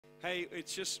Hey,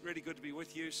 it's just really good to be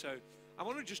with you. So I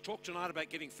want to just talk tonight about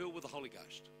getting filled with the Holy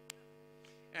Ghost.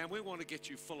 And we want to get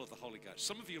you full of the Holy Ghost.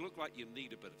 Some of you look like you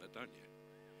need a bit of it, don't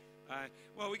you?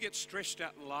 Well, we get stressed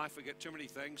out in life. We get too many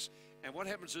things. And what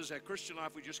happens is our Christian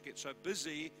life, we just get so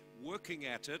busy working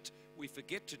at it, we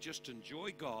forget to just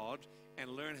enjoy God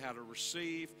and learn how to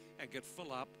receive and get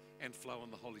full up and flow in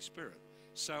the Holy Spirit.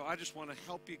 So I just want to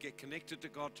help you get connected to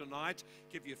God tonight,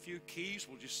 give you a few keys.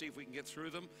 We'll just see if we can get through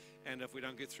them. And if we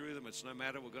don't get through them, it's no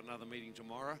matter. We've got another meeting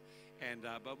tomorrow.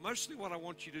 But mostly what I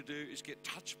want you to do is get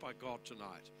touched by God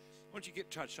tonight. Once you get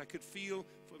touched, I could feel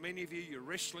for many of you, you're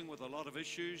wrestling with a lot of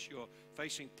issues. You're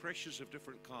facing pressures of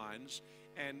different kinds.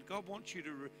 And God wants you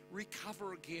to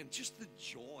recover again just the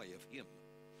joy of Him.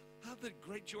 Oh, the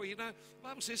great joy. You know, the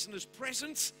Bible says in His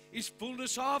presence is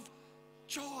fullness of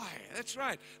joy. That's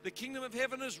right. The kingdom of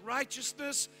heaven is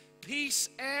righteousness, peace,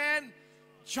 and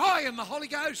joy in the Holy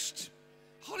Ghost.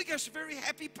 Holy Ghost is a very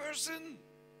happy person.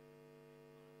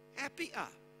 Happier.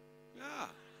 Yeah.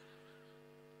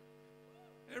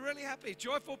 A really happy,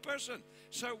 joyful person.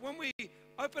 So when we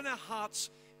open our hearts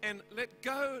and let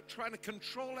go, trying to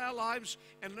control our lives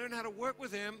and learn how to work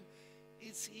with Him,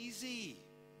 it's easy.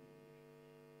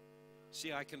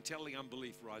 See, I can tell the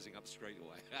unbelief rising up straight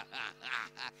away.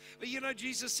 But you know,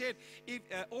 Jesus said, if,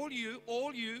 all you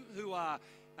who are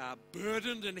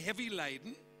burdened and heavy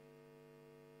laden,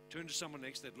 turn to someone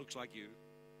next that looks like you.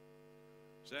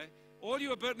 Say, all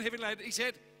you are burdened and heavy laden, he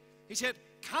said,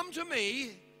 come to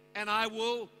me and I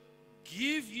will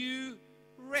give you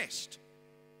rest.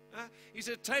 He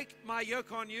said, take my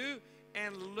yoke on you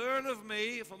and learn of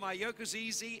me, for my yoke is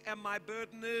easy and my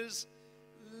burden is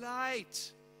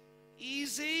light.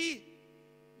 Easy,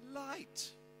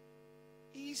 light.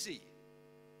 Easy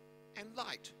and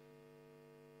light.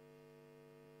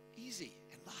 Easy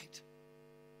and light.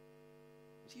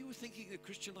 So you were thinking the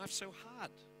Christian life's so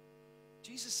hard.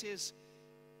 Jesus says,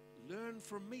 learn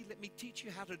from me. Let me teach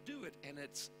you how to do it. And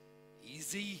it's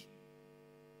easy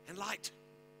and light.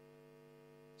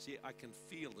 See, I can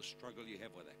feel the struggle you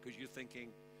have with that because you're thinking,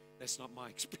 that's not my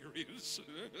experience.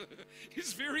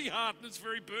 It's very hard and it's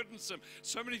very burdensome.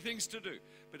 So many things to do.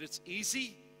 But it's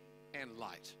easy and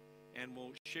light. And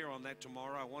we'll share on that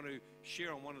tomorrow. I want to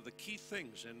share on one of the key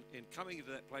things in coming into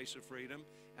that place of freedom,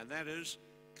 and that is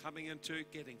coming into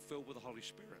getting filled with the Holy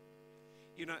Spirit.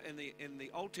 You know, in the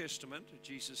Old Testament,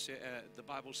 Jesus said, the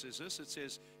Bible says this. It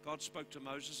says, God spoke to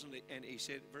Moses and he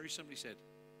said, very simply said,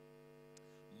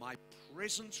 my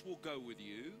presence will go with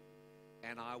you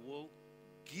and I will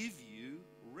give you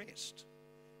rest.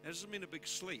 That doesn't mean a big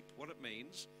sleep. What it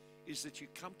means is that you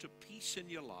come to peace in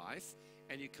your life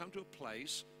and you come to a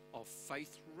place of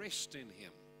faith rest in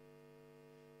Him,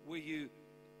 where you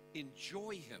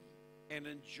enjoy Him and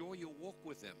enjoy your walk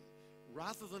with Him,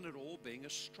 rather than it all being a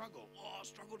struggle. Oh,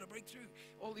 struggle to break through.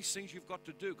 All these things you've got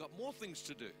to do, got more things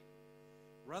to do,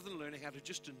 rather than learning how to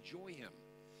just enjoy Him.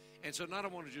 And so tonight I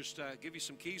want to just give you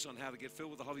some keys on how to get filled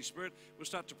with the Holy Spirit. We'll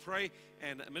start to pray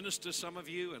and minister some of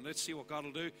you, and let's see what God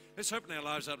will do. Let's open our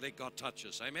lives up and let God touch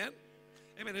us. Amen?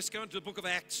 Amen. Let's go into the book of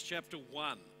Acts, chapter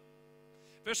 1.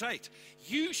 Verse 8.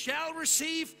 You shall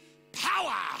receive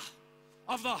power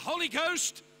of the Holy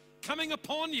Ghost coming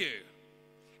upon you.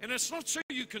 And it's not so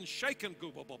you can shake and go,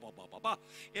 blah, blah, blah, blah, blah, blah.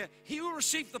 Yeah, he will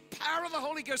receive the power of the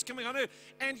Holy Ghost coming on earth,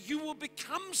 and you will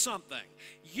become something.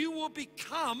 You will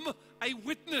become a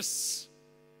witness.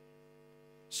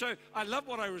 So I love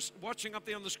what I was watching up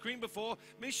there on the screen before.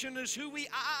 Mission is who we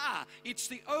are. It's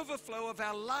the overflow of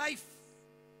our life.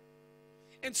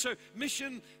 And so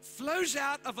mission flows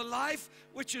out of a life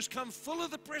which has come full of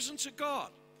the presence of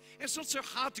God. And it's not so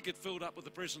hard to get filled up with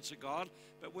the presence of God,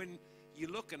 but when you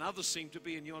look and others seem to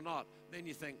be and you're not, then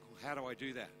you think, well, how do I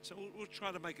do that? So we'll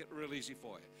try to make it real easy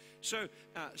for you.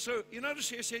 So you notice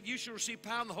here it said, you shall receive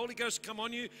power and the Holy Ghost come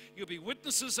on you. You'll be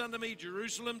witnesses unto me,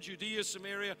 Jerusalem, Judea,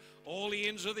 Samaria, all the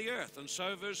ends of the earth. And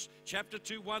so verse chapter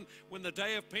 2:1, when the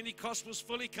day of Pentecost was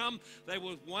fully come, they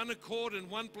were with one accord in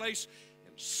one place.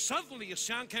 And suddenly a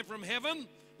sound came from heaven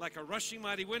like a rushing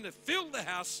mighty wind. It filled the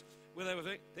house where they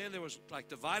were. Then there was like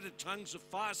divided tongues of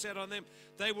fire sat on them.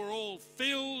 They were all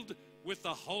filled with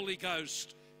the Holy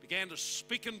Ghost, began to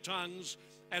speak in tongues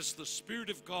as the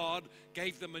Spirit of God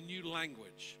gave them a new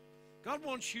language. God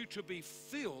wants you to be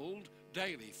filled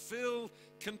daily, filled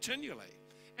continually.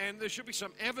 And there should be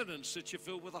some evidence that you're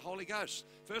filled with the Holy Ghost.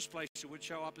 First place it would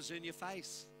show up is in your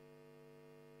face.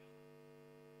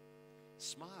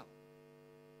 Smile.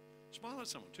 Smile at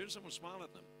someone. Turn to someone, smile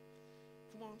at them.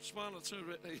 Come on, smile at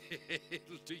someone.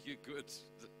 It'll do you good.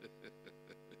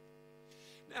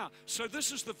 Now, so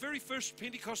this is the very first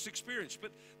Pentecost experience,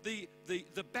 but the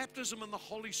baptism in the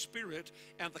Holy Spirit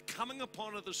and the coming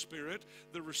upon of the Spirit,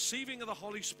 the receiving of the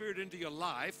Holy Spirit into your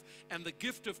life, and the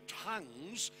gift of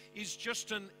tongues is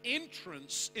just an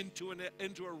entrance into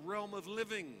a realm of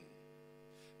living.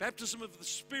 Baptism of the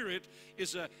Spirit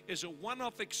is a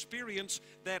one-off experience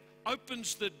that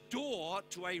opens the door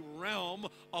to a realm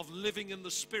of living in the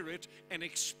Spirit and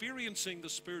experiencing the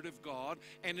Spirit of God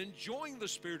and enjoying the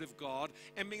Spirit of God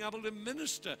and being able to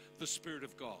minister the Spirit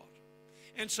of God.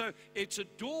 And so it's a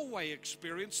doorway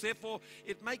experience. Therefore,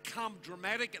 it may come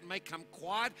dramatic, it may come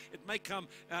quiet, it may come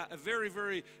very,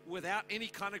 very without any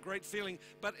kind of great feeling,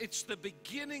 but it's the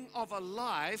beginning of a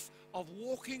life of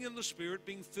walking in the Spirit,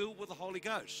 being filled with the Holy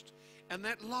Ghost. And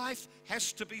that life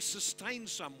has to be sustained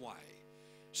some way.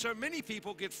 So many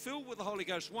people get filled with the Holy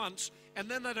Ghost once, and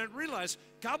then they don't realize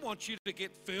God wants you to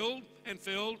get filled and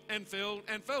filled and filled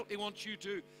and filled. He wants you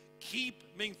to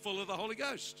keep being full of the Holy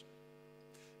Ghost.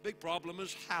 Big problem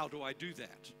is, how do I do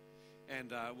that?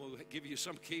 And we'll give you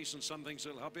some keys and some things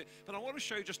that will help you. But I want to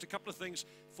show you just a couple of things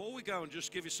before we go and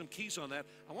just give you some keys on that.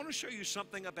 I want to show you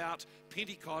something about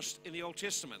Pentecost in the Old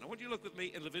Testament. I want you to look with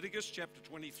me in Leviticus chapter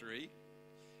 23.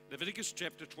 Leviticus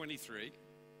chapter 23.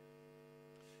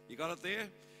 You got it there?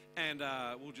 And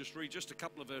we'll just read just a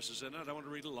couple of verses in it. I don't want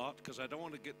to read a lot because I don't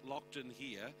want to get locked in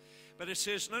here. But it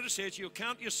says, notice here, you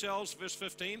count yourselves, verse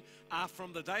 15,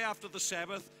 from the day after the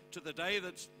Sabbath to the day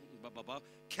that's,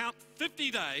 count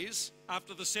 50 days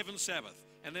after the seventh Sabbath,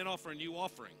 and then offer a new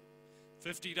offering.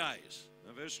 50 days.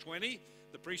 Now, verse 20,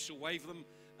 the priest will wave them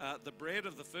the bread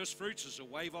of the first fruits as a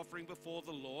wave offering before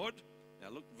the Lord. Now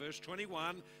look, verse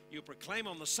 21, you proclaim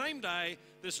on the same day,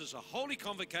 this is a holy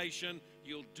convocation,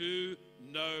 you'll do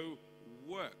no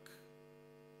work.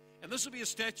 And this will be a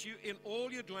statute in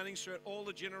all your dwellings throughout all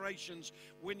the generations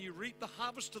when you reap the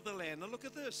harvest of the land. Now look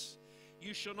at this.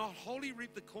 You shall not wholly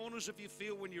reap the corners of your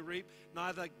field when you reap,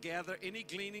 neither gather any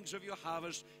gleanings of your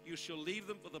harvest. You shall leave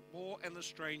them for the poor and the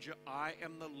stranger. I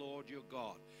am the Lord your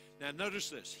God. Now notice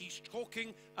this. He's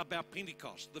talking about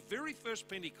Pentecost. The very first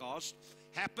Pentecost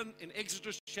happened in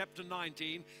Exodus chapter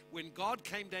 19 when God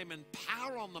came down in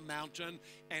power on the mountain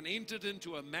and entered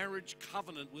into a marriage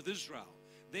covenant with Israel.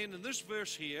 Then in this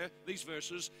verse here, these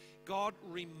verses, God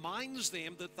reminds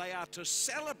them that they are to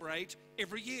celebrate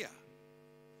every year.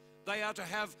 They are to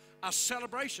have a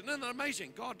celebration. Isn't that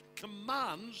amazing? God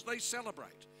commands they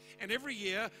celebrate. And every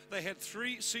year they had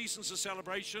 3 seasons of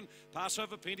celebration: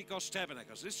 Passover, Pentecost,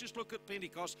 Tabernacles. Let's just look at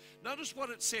Pentecost. Notice what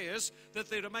it says, that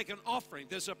they're to make an offering.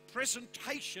 There's a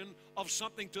presentation of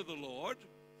something to the Lord,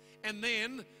 and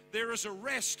then there is a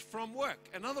rest from work.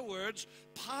 In other words,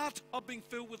 part of being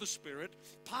filled with the Spirit,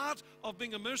 part of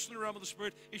being immersed in the realm of the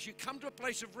Spirit, is you come to a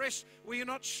place of rest where you're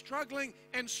not struggling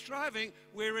and striving,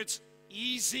 where it's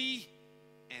easy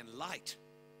and light.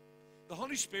 The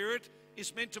Holy Spirit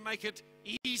is meant to make it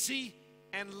easy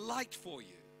and light for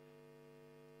you.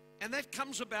 And that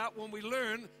comes about when we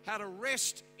learn how to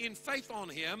rest in faith on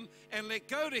Him and let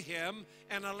go to Him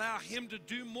and allow Him to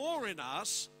do more in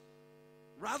us,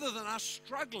 rather than us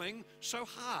struggling so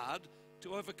hard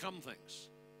to overcome things.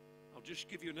 I'll just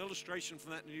give you an illustration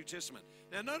from that in the New Testament.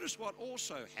 Now notice what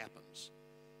also happens.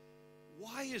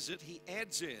 Why is it He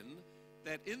adds in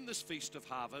that in this Feast of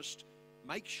Harvest,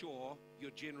 make sure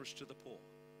you're generous to the poor?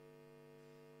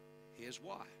 Here's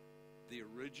why. The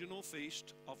original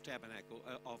Feast of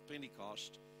of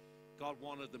Pentecost, God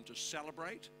wanted them to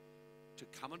celebrate, to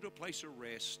come into a place of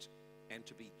rest, and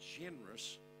to be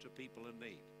generous to people in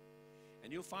need.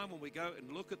 And you'll find when we go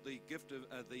and look at the gift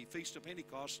of the Feast of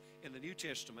Pentecost in the New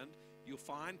Testament, you'll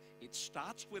find it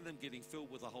starts with them getting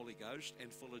filled with the Holy Ghost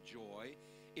and full of joy.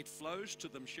 It flows to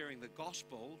them sharing the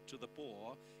gospel to the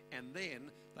poor, and then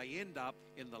they end up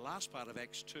in the last part of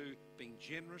Acts 2 being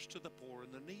generous to the poor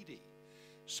and the needy.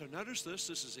 So notice this.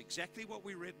 This is exactly what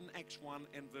we read in Acts 1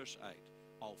 and verse 8.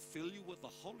 I'll fill you with the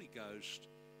Holy Ghost,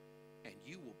 and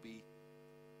you will be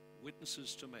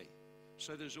witnesses to me.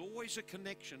 So there's always a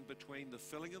connection between the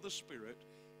filling of the Spirit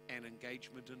and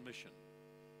engagement in mission.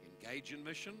 Engage in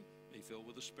mission, be filled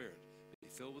with the Spirit. Be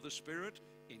filled with the Spirit,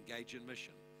 engage in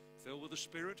mission. Filled with the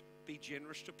Spirit, be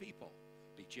generous to people.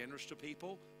 Be generous to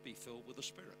people, be filled with the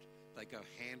Spirit. They go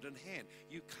hand in hand.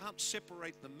 You can't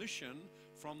separate the mission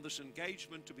from this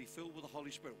engagement to be filled with the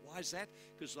Holy Spirit. Why is that?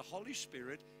 Because the Holy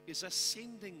Spirit is a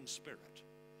sending Spirit.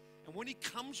 And when He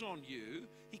comes on you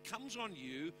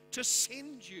to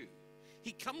send you.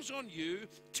 He comes on you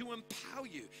to empower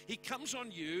you. He comes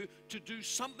on you to do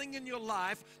something in your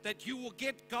life that you will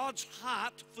get God's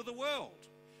heart for the world.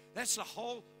 That's the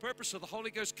whole purpose of the Holy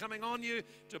Ghost coming on you,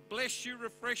 to bless you,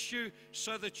 refresh you,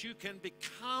 so that you can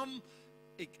become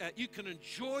you can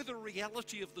enjoy the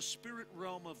reality of the spirit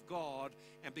realm of God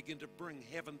and begin to bring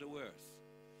heaven to earth.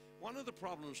 One of the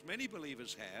problems many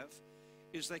believers have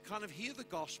is they kind of hear the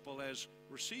gospel as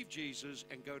receive Jesus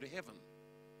and go to heaven.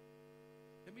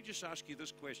 Let me just ask you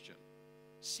this question.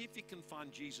 See if you can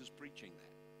find Jesus preaching that.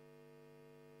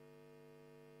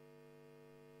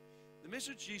 The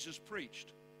message Jesus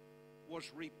preached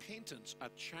was repentance, a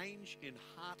change in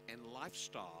heart and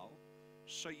lifestyle,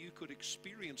 so you could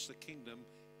experience the kingdom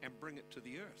and bring it to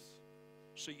the earth.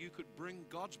 So you could bring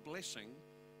God's blessing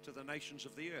to the nations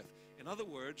of the earth. In other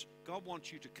words, God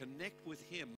wants you to connect with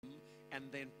Him and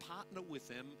then partner with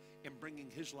Him in bringing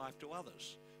His life to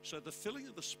others. So the filling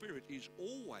of the Spirit is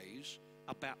always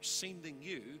about sending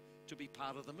you to be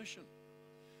part of the mission.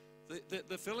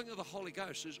 The filling of the Holy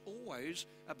Ghost is always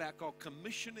about God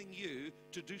commissioning you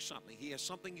to do something. He has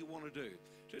something you want to do.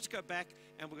 So let's go back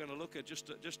and we're going to look at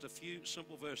just a few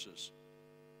simple verses.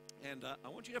 And I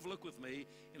want you to have a look with me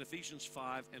in Ephesians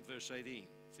 5 and verse 18.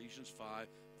 Ephesians 5,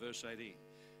 verse 18.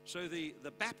 So the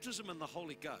baptism in the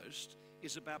Holy Ghost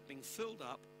is about being filled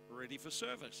up, ready for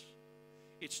service.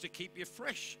 It's to keep you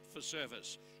fresh for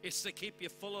service. It's to keep you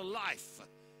full of life.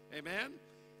 Amen?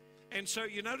 And so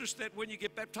you notice that when you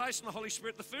get baptized in the Holy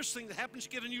Spirit, the first thing that happens, you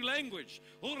get a new language.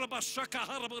 Why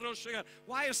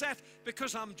is that?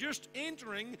 Because I'm just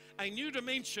entering a new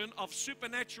dimension of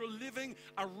supernatural living,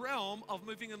 a realm of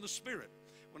moving in the Spirit.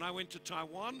 When I went to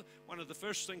Taiwan, one of the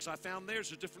first things I found there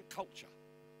is a different culture.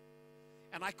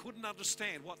 And I couldn't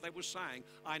understand what they were saying.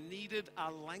 I needed a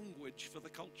language for the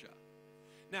culture.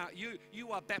 Now,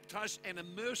 you are baptized and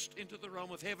immersed into the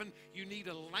realm of heaven. You need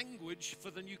a language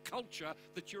for the new culture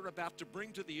that you're about to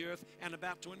bring to the earth and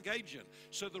about to engage in.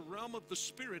 So the realm of the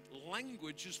Spirit,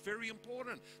 language is very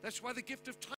important. That's why the gift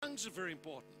of tongues is very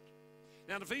important.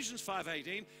 Now, in Ephesians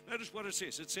 5:18, notice what it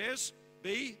says. It says,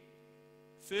 be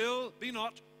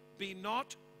not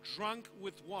drunk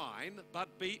with wine,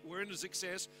 wherein is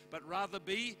excess, but rather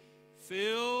be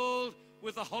filled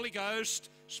with the Holy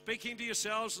Ghost, speaking to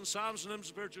yourselves in psalms and hymns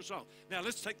and spiritual songs. Now,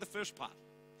 let's take the first part.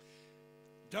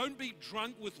 Don't be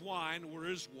drunk with wine,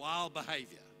 whereas wild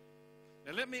behavior.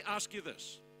 Now, let me ask you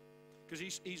this, because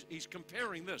he's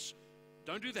comparing this.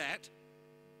 Don't do that,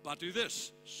 but do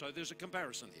this. So there's a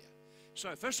comparison here.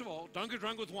 So, first of all, don't get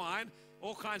drunk with wine,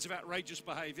 all kinds of outrageous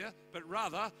behavior, but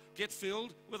rather get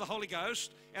filled with the Holy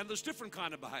Ghost, and there's different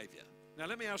kind of behavior. Now,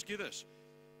 let me ask you this.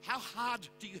 How hard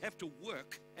do you have to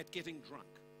work at getting drunk?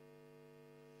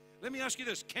 Let me ask you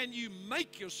this. Can you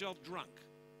make yourself drunk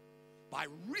by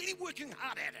really working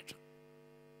hard at it?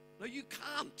 No, you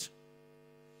can't.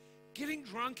 Getting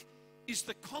drunk is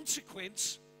the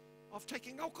consequence of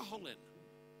taking alcohol in.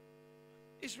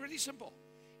 It's really simple.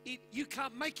 You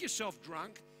can't make yourself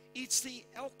drunk. It's the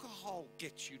alcohol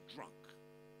gets you drunk.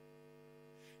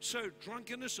 So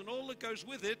drunkenness and all that goes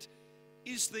with it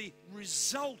is the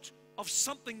result of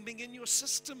something being in your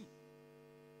system.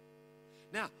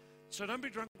 Now, so don't be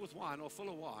drunk with wine or full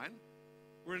of wine,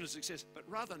 wherein is excess, but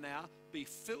rather now be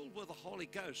filled with the Holy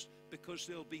Ghost, because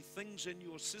there'll be things in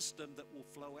your system that will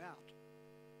flow out.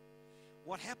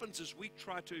 What happens is we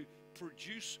try to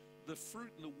produce the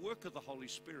fruit and the work of the Holy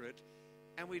Spirit,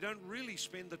 and we don't really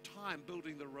spend the time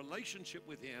building the relationship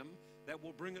with Him that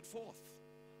will bring it forth.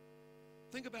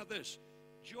 Think about this.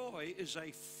 Joy is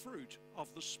a fruit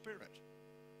of the Spirit.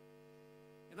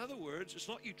 In other words, it's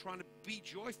not you trying to be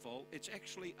joyful. It's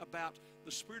actually about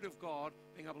the Spirit of God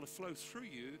being able to flow through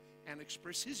you and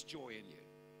express His joy in you.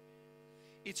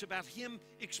 It's about Him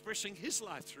expressing His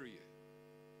life through you.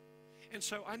 And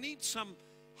so I need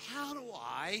how do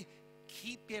I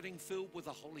keep getting filled with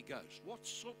the Holy Ghost? What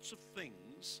sorts of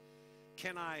things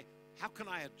how can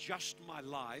I adjust my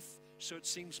life so it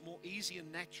seems more easy and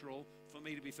natural for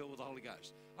me to be filled with the Holy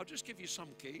Ghost? I'll just give you some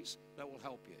keys that will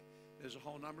help you. There's a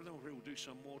whole number of them. We'll do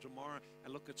some more tomorrow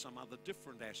and look at some other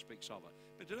different aspects of it.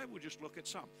 But today we'll just look at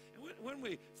some. And when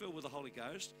we fill with the Holy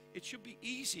Ghost, it should be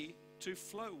easy to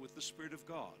flow with the Spirit of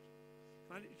God.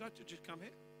 Can I like to just come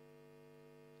here?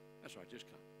 That's right, just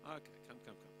come. Okay, come.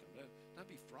 Don't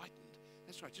be frightened.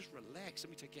 That's right, just relax.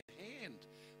 Let me take your hand.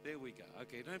 There we go.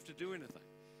 Okay, you don't have to do anything.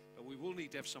 But we will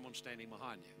need to have someone standing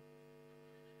behind you.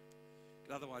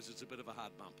 Otherwise, it's a bit of a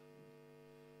hard bump.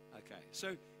 Okay,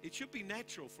 so it should be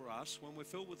natural for us when we're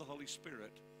filled with the Holy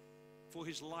Spirit for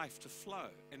His life to flow.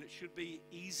 And it should be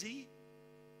easy.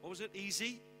 What was it?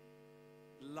 Easy?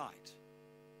 Light.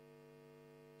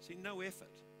 See, no effort.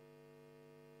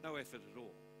 No effort at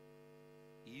all.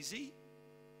 Easy?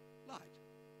 Light.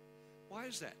 Why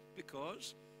is that?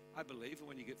 Because I believe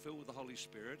when you get filled with the Holy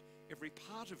Spirit, every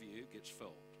part of you gets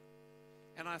filled.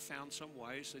 And I found some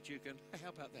ways that you can, hey, how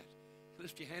about that?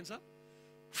 Lift your hands up.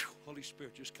 Whew, Holy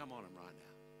Spirit, just come on him right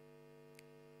now.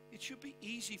 It should be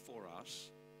easy for us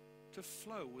to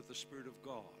flow with the Spirit of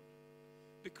God,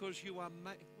 because you are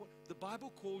the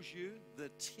Bible calls you the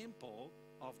temple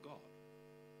of God.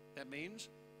 That means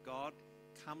God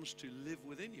comes to live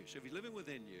within you. So if he's living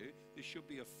within you, there should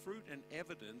be a fruit and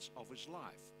evidence of his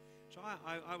life. So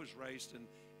I was raised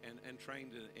and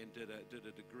trained and did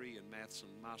a degree in maths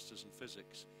and masters in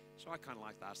physics. So I kind of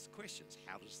like to ask the questions.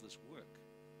 How does this work?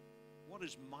 What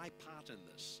is my part in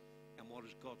this? And what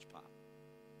is God's part?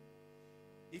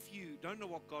 If you don't know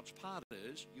what God's part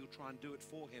is, you'll try and do it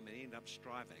for him and end up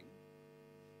striving.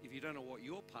 If you don't know what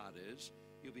your part is,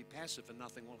 you'll be passive and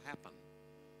nothing will happen.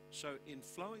 So in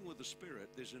flowing with the Spirit,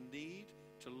 there's a need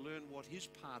to learn what his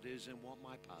part is and what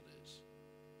my part is.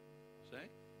 See?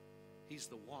 He's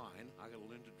the wine. I've got to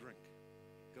learn to drink.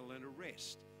 Got to learn to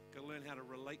rest. Got to learn how to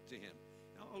relate to him.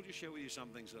 Now, I'll just share with you some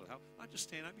things that'll help. I just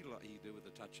stand up, you like you do with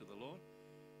the touch of the Lord.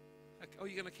 Okay. Oh,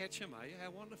 you're going to catch him, are you?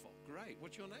 How wonderful. Great.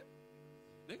 What's your name?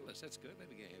 Nicholas. That's good. Let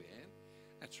me give you a hand.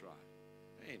 That's right.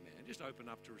 Amen. Just open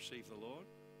up to receive the Lord.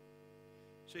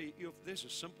 See, there's a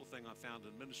simple thing I found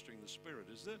in ministering the Spirit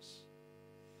is this.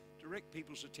 Direct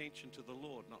people's attention to the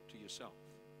Lord, not to yourself.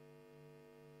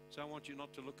 So I want you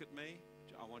not to look at me.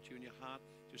 I want you in your heart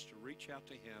just to reach out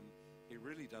to him. He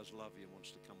really does love you and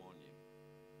wants to come on you.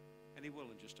 And he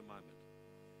will in just a moment.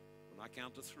 When I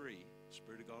count to 3, the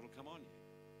Spirit of God will come on you.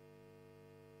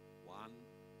 1,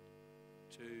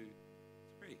 2,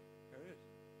 3. There it is.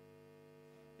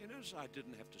 You notice I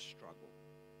didn't have to struggle.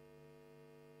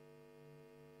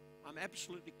 I'm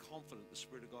absolutely confident the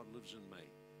Spirit of God lives in me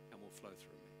and will flow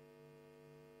through me.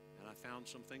 And I found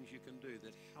some things you can do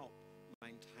that help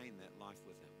maintain that life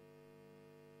with him.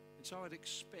 And so I'd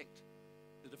expect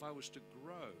that if I was to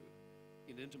grow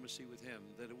in intimacy with him,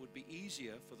 that it would be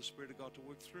easier for the Spirit of God to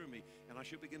work through me, and I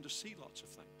should begin to see lots of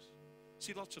things.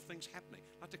 See lots of things happening.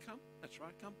 Like to come? That's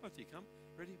right. Come. Both of you come.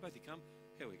 Ready? Both of you come.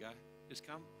 Here we go. Just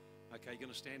come. Okay, you're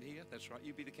going to stand here. That's right.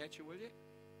 You be the catcher, will you?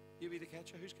 You be the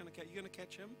catcher. Who's going to catch? You going to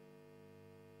catch him?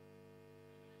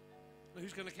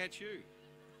 Who's going to catch you?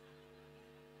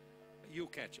 You'll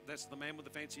catch him. That's the man with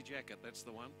the fancy jacket. That's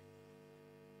the one.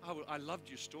 I loved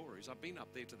your stories. I've been up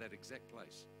there to that exact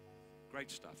place. Great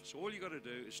stuff. So all you've got to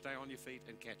do is stay on your feet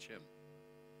and catch him.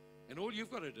 And all you've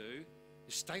got to do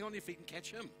is stay on your feet and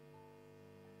catch him.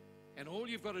 And all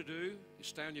you've got to do is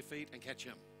stay on your feet and catch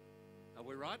him. Are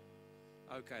we right?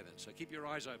 Okay then. So keep your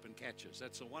eyes open, catches.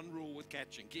 That's the one rule with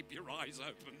catching. Keep your eyes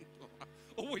open.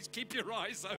 Always keep your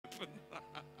eyes open.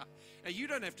 And you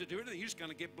don't have to do anything. You're just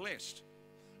going to get blessed.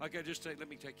 Okay, let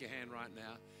me take your hand right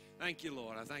now. Thank you,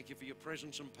 Lord. I thank you for your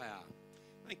presence and power.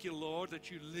 Thank you, Lord,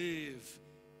 that you live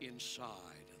inside.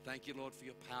 Thank you, Lord, for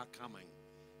your power coming.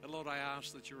 And Lord, I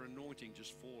ask that your anointing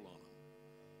just fall on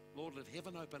him. Lord, let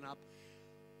heaven open up.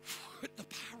 Let the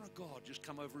power of God just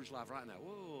come over his life right now.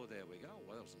 Oh, there we go.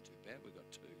 Well, that wasn't too bad. We've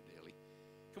got 2 nearly.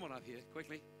 Come on up here,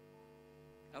 quickly.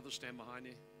 Others stand behind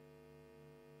you.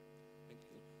 Thank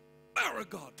you. Power of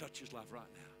God touch his life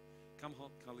right now. Come on,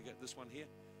 can we get this one here?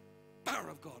 Power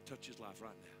of God touch his life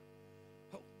right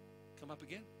now. Oh, come up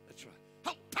again. That's right.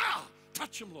 Oh, power!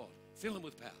 Touch him, Lord. Fill him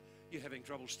with power. You're having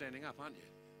trouble standing up, aren't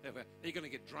you? You're going to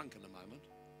get drunk in a moment.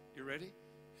 You ready?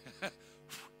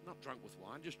 Not drunk with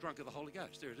wine, just drunk of the Holy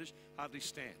Ghost. There it is. Hardly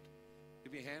stand.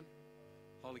 Give me a hand.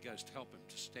 Holy Ghost, help him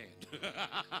to stand.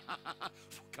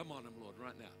 Come on him, Lord,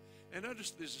 right now. And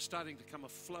notice there's starting to come a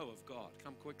flow of God.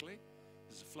 Come quickly.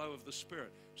 There's a flow of the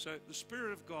Spirit. So the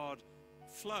Spirit of God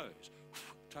flows.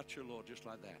 Touch your Lord just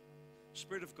like that.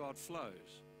 Spirit of God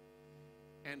flows.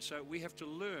 And so we have to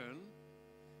learn.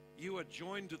 You are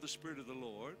joined to the Spirit of the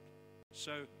Lord.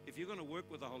 So if you're going to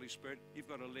work with the Holy Spirit, you've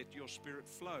got to let your spirit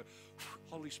flow.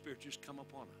 Holy Spirit, just come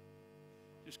upon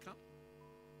it. Just come.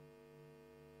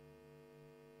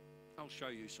 I'll show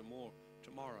you some more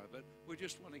tomorrow, but we're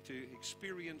just wanting to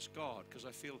experience God, because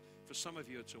I feel for some of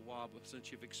you it's a while since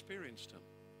you've experienced him.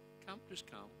 Come, just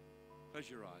come. Close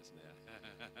your eyes now.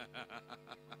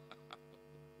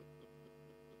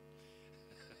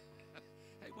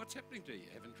 Hey, what's happening to you?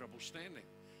 Having trouble standing?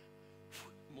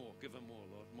 More, give him more,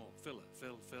 Lord, more. Fill it,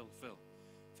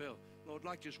 fill. Lord,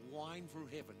 like just wine from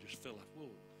heaven, just fill it. Whoa.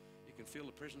 You can feel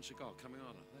the presence of God coming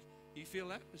on it. You feel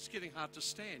that? It's getting hard to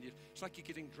stand. It's like you're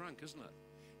getting drunk, isn't it?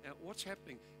 Now, what's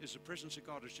happening is the presence of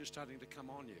God is just starting to come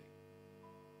on you.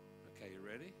 Okay, you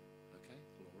ready? Okay,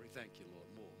 glory. Thank you, Lord.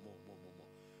 More.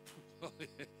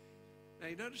 Now,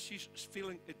 you notice she's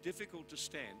feeling it difficult to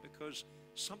stand because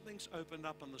something's opened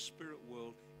up in the spirit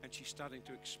world and she's starting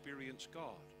to experience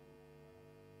God.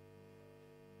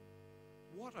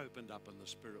 What opened up in the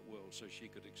spirit world so she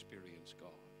could experience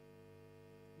God?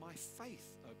 My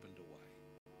faith opened a way.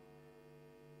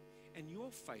 and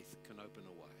your faith can open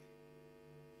a way.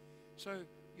 So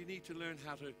you need to learn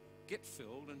how to get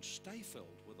filled and stay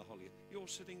filled with the Holy. You're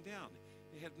sitting down.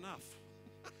 You had enough.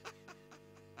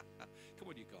 Come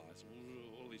on, you guys.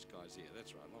 All these guys here.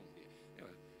 That's right, long here.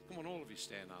 Anyway, come on, all of you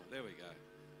stand up. There we go.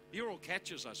 You're all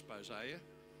catchers, I suppose, are you?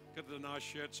 Got the nice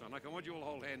shirts on. I want you all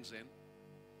hold hands then.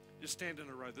 Just stand in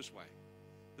a row this way.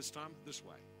 This time, this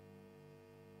way.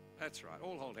 That's right.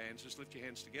 All hold hands. Just lift your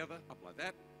hands together, up like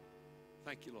that.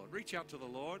 Thank you, Lord. Reach out to the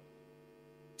Lord.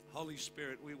 Holy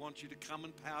Spirit, we want you to come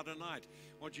and power tonight.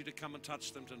 We want you to come and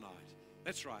touch them tonight.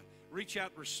 That's right. Reach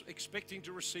out, expecting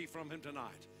to receive from him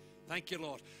tonight. Thank you,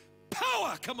 Lord.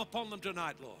 Power come upon them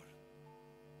tonight, Lord.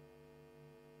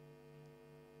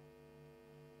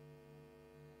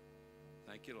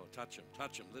 Thank you, Lord. Touch them,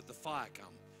 touch them. Let the fire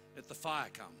come. Let the fire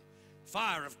come.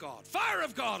 Fire of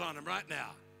God on them right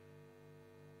now.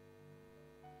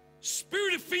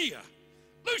 Spirit of fear,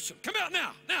 loose them. Come out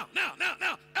now, now.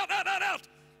 Out.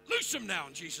 Loose them now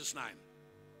in Jesus' name.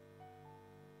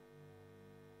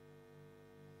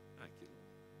 Thank you,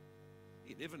 Lord.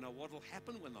 You never know what will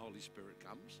happen when the Holy Spirit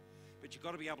comes, but you've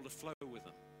got to be able to flow with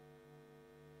him.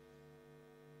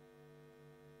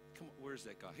 Come on, where is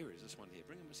that guy? Here he is, this one here.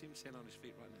 Bring him, see him stand on his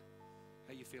feet right now.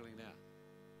 How are you feeling now?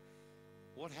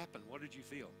 What happened? What did you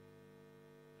feel?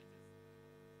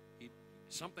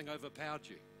 Something overpowered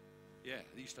you. Yeah,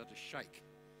 you started to shake.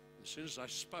 As soon as I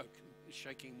spoke, he's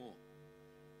shaking more.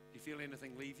 Do you feel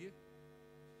anything leave you?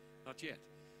 Not yet.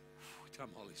 Come,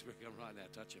 Holy Spirit, come right now,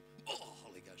 touch him. Oh,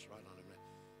 Holy Ghost, right on him now.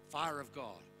 Fire of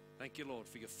God. Thank you, Lord,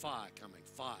 for your fire coming.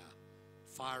 Fire.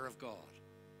 Fire of God.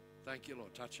 Thank you,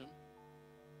 Lord. Touch him.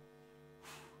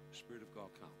 Spirit of God,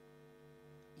 come.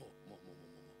 More.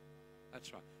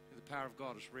 That's right. The power of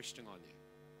God is resting on you.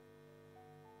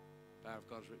 The power of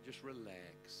God is just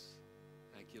relax.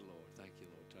 Thank you, Lord. Thank you,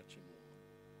 Lord. Touch him, Lord.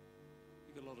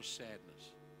 You've got a lot of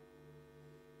sadness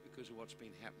because of what's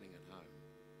been happening at home.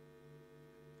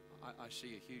 I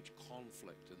see a huge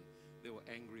conflict, and there were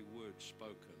angry words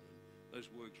spoken, and those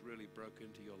words really broke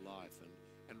into your life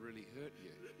and really hurt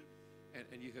you.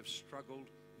 And you have struggled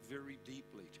very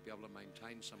deeply to be able to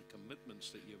maintain some commitments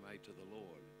that you made to the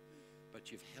Lord.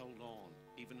 But you've held on,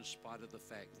 even in spite of the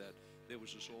fact that there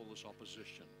was all this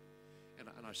opposition. And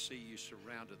I see you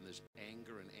surrounded, and there's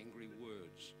anger and angry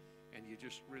words. And you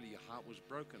just really, your heart was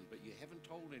broken, but you haven't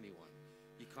told anyone.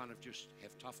 You kind of just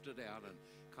have toughed it out and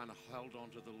kind of held on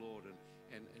to the Lord.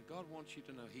 And God wants you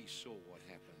to know he saw what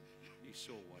happened. He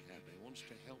saw what happened. He wants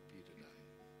to help you today.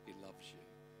 He loves you.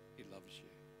 He loves you.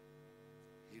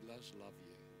 He does love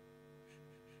you.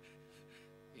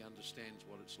 He understands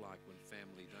what it's like when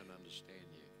family don't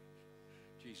understand you.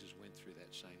 Jesus went through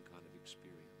that same kind of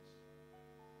experience.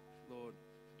 Lord,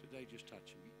 today just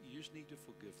touch them. You just need to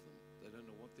forgive them. They don't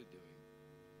know what they're doing.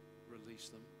 Release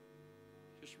them.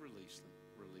 Just release them.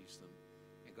 Release them.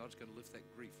 And God's going to lift that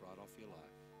grief right off your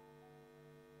life.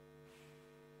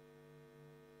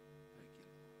 Thank you,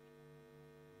 Lord.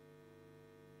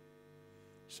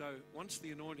 So once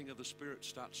the anointing of the Spirit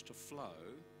starts to flow,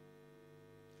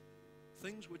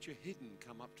 things which are hidden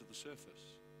come up to the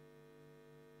surface.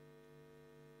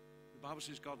 The Bible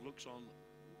says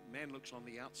man looks on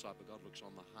the outside, but God looks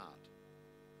on the heart.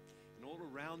 And all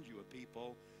around you are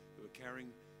people who are carrying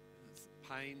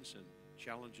pains and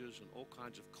challenges and all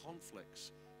kinds of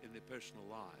conflicts in their personal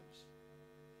lives.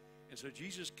 And so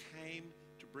Jesus came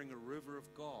to bring a river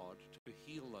of God to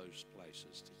heal those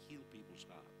places, to heal people's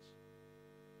hearts.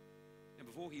 And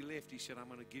before he left, he said, I'm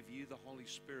going to give you the Holy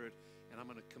Spirit, and I'm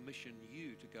going to commission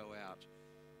you to go out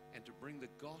and to bring the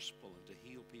gospel and to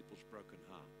heal people's broken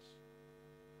hearts.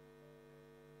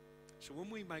 So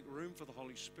when we make room for the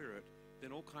Holy Spirit,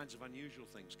 then all kinds of unusual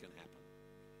things can happen.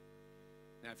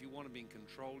 Now, if you want to be in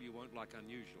control, you won't like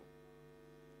unusual.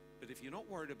 But if you're not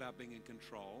worried about being in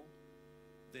control,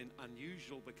 then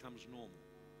unusual becomes normal.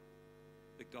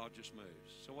 That God just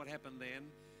moves. So what happened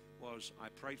then was I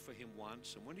prayed for him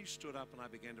once, and when he stood up and I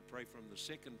began to pray for him the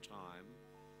second time,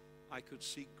 I could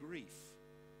see grief.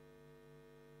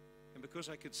 And because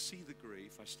I could see the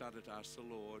grief, I started to ask the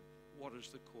Lord, what is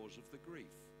the cause of the grief?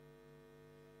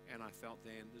 And I felt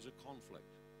then there's a conflict.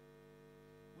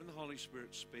 When the Holy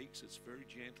Spirit speaks, it's very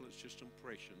gentle, it's just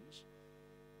impressions,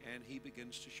 and he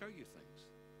begins to show you things.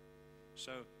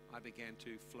 So I began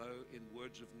to flow in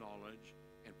words of knowledge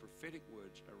and prophetic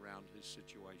words around his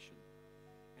situation.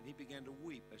 And he began to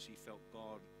weep as he felt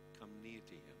God come near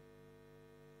to him.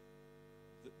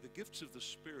 The gifts of the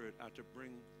Spirit are to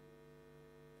bring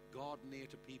God near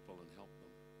to people and help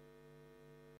them.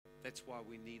 That's why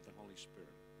we need the Holy Spirit.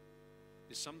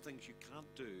 There's some things you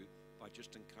can't do by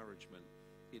just encouragement.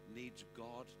 It needs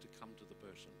God to come to the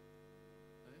person.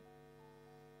 Okay?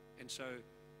 And so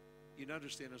you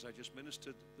notice then as I just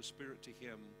ministered the Spirit to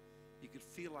him, you could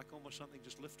feel like almost something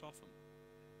just lift off him.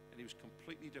 And he was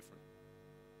completely different.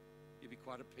 You'd be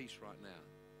quite at peace right now.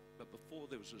 But before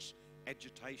there was this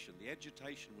agitation. The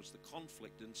agitation was the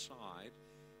conflict inside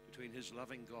between his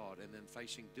loving God and then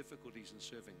facing difficulties in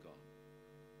serving God.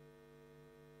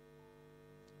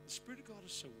 The Spirit of God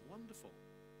is so wonderful.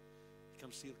 He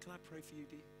comes to you. Can I pray for you,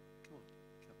 dear? Come on.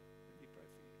 Come. Let me pray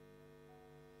for you.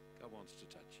 God wants to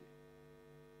touch you.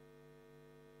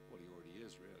 Well, he already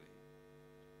is, really.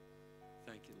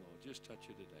 Thank you, Lord. Just touch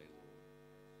you today, Lord.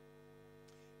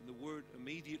 And the word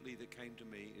immediately that came to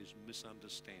me is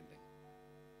misunderstanding.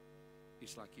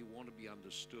 It's like you want to be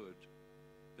understood,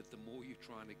 but the more you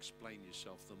try and explain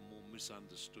yourself, the more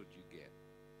misunderstood you get.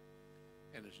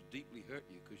 And it's deeply hurt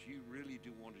you because you really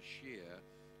do want to share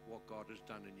what God has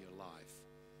done in your life.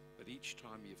 But each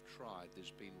time you've tried, there's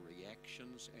been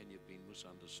reactions and you've been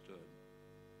misunderstood.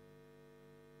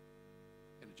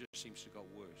 And it just seems to have got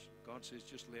worse. God says,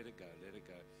 just let it go, let it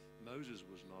go. Moses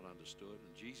was not understood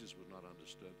and Jesus was not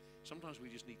understood. Sometimes we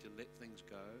just need to let things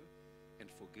go and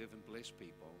forgive and bless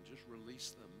people and just release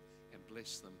them and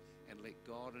bless them and let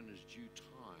God in his due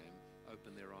time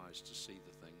open their eyes to see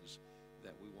the things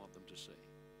that we want them to see.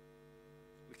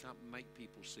 We can't make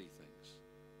people see things.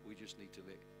 We just need to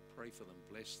pray for them,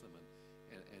 bless them,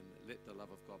 and let the love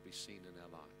of God be seen in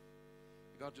our life.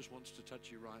 God just wants to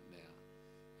touch you right now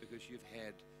because you've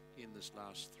had in this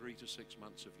last 3 to 6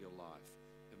 months of your life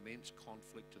immense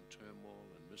conflict and turmoil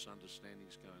and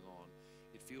misunderstandings going on.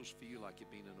 It feels for you like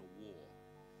you've been in a war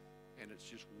and it's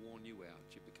just worn you out.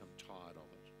 You've become tired of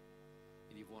it.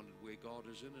 And you've wondered where God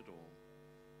is in it all.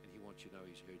 And he wants you to know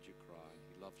he's heard your cry.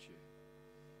 He loves you.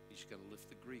 He's going to lift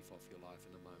the grief off your life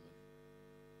in a moment.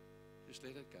 Just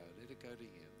let it go. Let it go to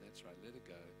him. That's right. Let it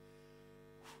go.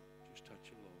 Just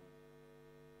touch your Lord.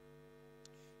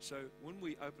 So when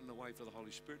we open the way for the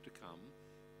Holy Spirit to come,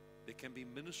 there can be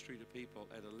ministry to people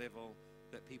at a level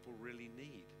that people really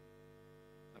need.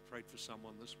 I prayed for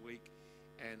someone this week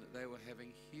and they were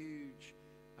having huge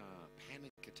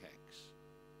panic attacks.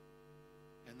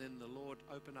 And then the Lord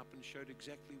opened up and showed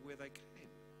exactly where they came,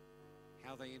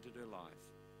 how they entered her life,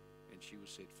 and she was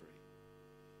set free.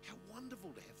 How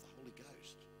wonderful to have the Holy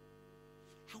Ghost.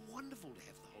 How wonderful to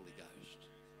have the Holy Ghost.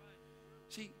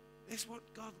 See,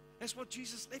 that's what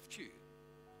Jesus left you.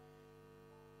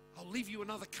 I'll leave you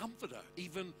another comforter,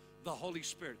 even the Holy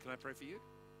Spirit. Can I pray for you?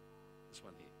 This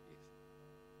one here, yes.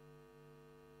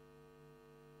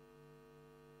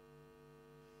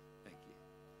 Thank you.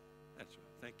 That's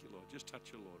right. Thank you, Lord. Just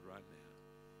touch your Lord right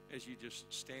now. As you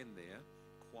just stand there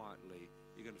quietly,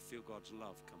 you're going to feel God's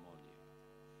love come on you.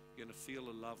 You're going to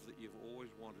feel a love that you've always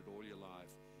wanted all your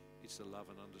life. It's the love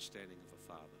and understanding of a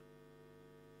Father.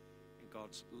 And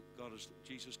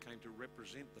Jesus came to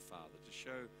represent the Father, to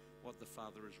show what the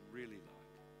Father is really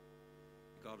like.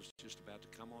 God is just about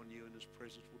to come on you and his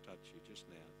presence will touch you just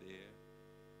now. There.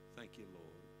 Thank you,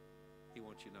 Lord. He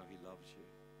wants you to know he loves you.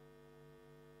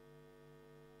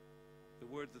 The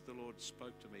word that the Lord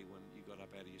spoke to me when you got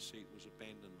up out of your seat was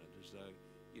abandonment, as though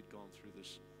you'd gone through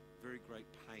this very great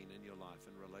pain in your life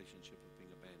in relationship of being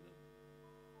abandoned.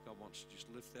 God wants to just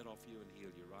lift that off you and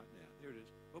heal you right now. There it is.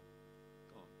 Oh,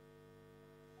 gone.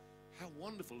 How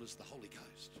wonderful is the Holy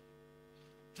Ghost?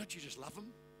 Don't you just love him?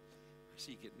 I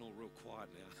see you getting all real quiet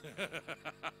now.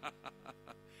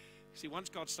 See, once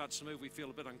God starts to move, we feel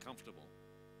a bit uncomfortable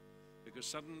because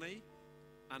suddenly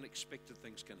unexpected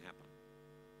things can happen.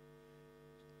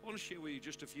 I want to share with you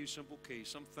just a few simple keys,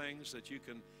 some things that you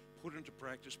can put into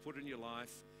practice, put in your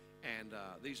life, and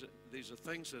these are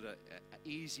things that are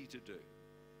easy to do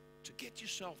to get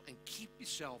yourself and keep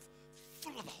yourself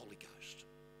full of the Holy Ghost.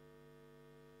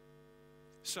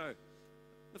 So,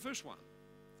 the first one,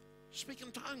 speak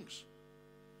in tongues.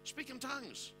 Speak in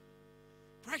tongues.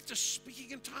 Practice speaking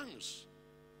in tongues.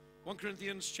 1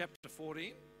 Corinthians chapter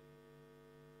 14.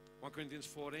 1 Corinthians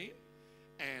 14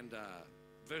 and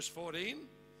verse 14.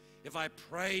 If I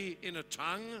pray in a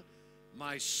tongue,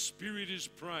 my spirit is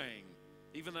praying.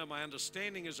 Even though my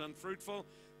understanding is unfruitful,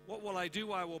 what will I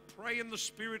do? I will pray in the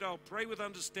Spirit. I'll pray with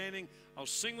understanding. I'll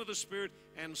sing with the Spirit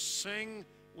and sing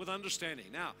with understanding.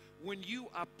 Now, when you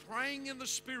are praying in the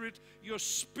Spirit, your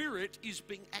spirit is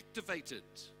being activated.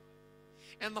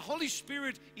 And the Holy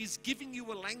Spirit is giving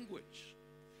you a language.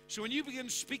 So when you begin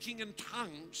speaking in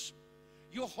tongues,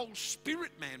 your whole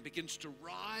spirit man begins to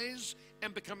rise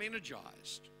and become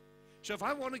energized. So if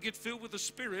I want to get filled with the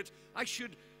Spirit, I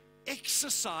should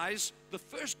exercise the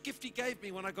first gift he gave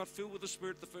me when I got filled with the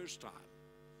Spirit the first time.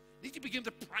 I need to begin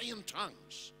to pray in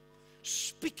tongues.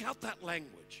 Speak out that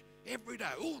language every day.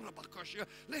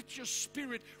 Let your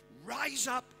spirit rise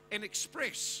up and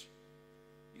express.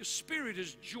 Your spirit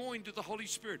is joined to the Holy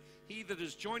Spirit. He that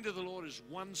is joined to the Lord is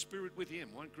one spirit with him.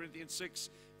 1 Corinthians 6,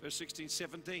 verse 16,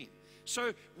 17.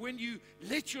 So when you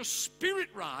let your spirit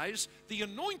rise, the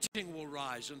anointing will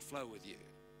rise and flow with you.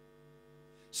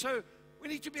 So we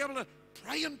need to be able to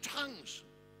pray in tongues.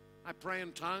 I pray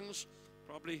in tongues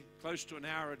probably close to an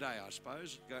hour a day, I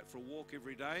suppose. Go out for a walk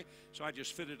every day. So I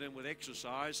just fit it in with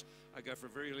exercise. I go for a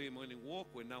very early morning walk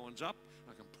when no one's up.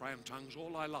 I can pray in tongues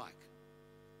all I like.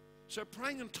 So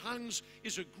praying in tongues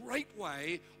is a great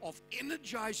way of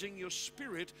energizing your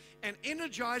spirit and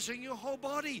energizing your whole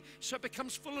body so it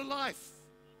becomes full of life.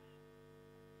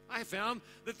 I found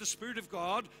that the Spirit of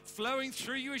God flowing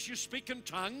through you as you speak in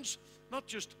tongues, not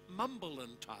just mumble in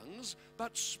tongues,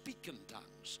 but speak in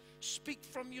tongues. Speak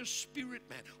from your spirit,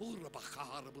 man.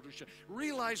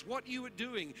 Realize what you are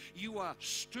doing. You are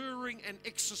stirring and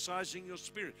exercising your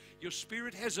spirit. Your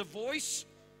spirit has a voice.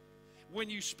 When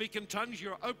you speak in tongues,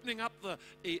 you're opening up the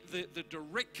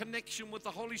direct connection with the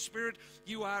Holy Spirit.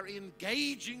 You are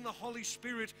engaging the Holy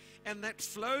Spirit, and that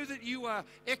flow that you are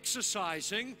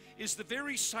exercising is the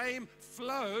very same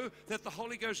flow that the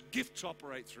Holy Ghost gifts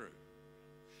operate through.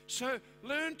 So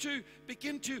learn to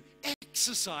begin to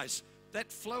exercise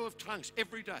that flow of tongues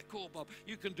every day. Cool, Bob.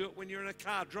 You can do it when you're in a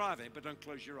car driving, but don't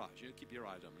close your eyes. You know, keep your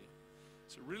eyes on me.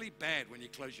 It's really bad when you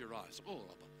close your eyes. Oh,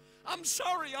 I'm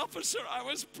sorry, officer, I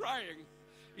was praying.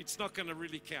 It's not going to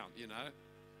really count, you know.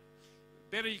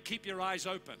 Better you keep your eyes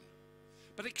open.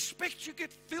 But expect you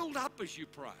get filled up as you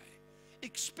pray.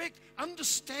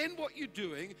 Understand what you're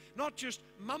doing, not just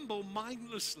mumble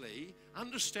mindlessly.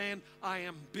 Understand, I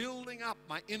am building up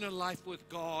my inner life with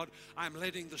God. I'm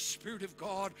letting the Spirit of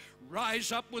God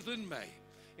rise up within me.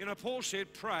 You know, Paul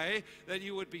said, pray that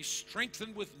you would be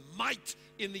strengthened with might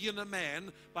in the inner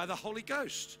man by the Holy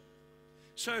Ghost.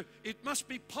 So it must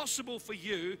be possible for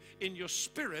you in your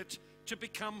spirit to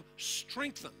become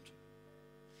strengthened.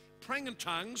 Praying in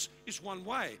tongues is one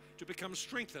way to become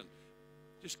strengthened.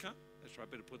 Just come. That's right.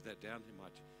 I better put that down. You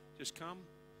might just come.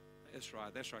 That's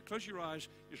right. That's right. Close your eyes.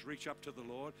 Just reach up to the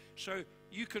Lord. So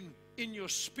you can, in your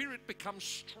spirit, become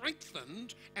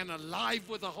strengthened and alive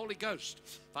with the Holy Ghost.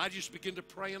 If I just begin to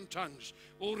pray in tongues.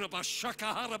 Oh, look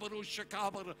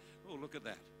at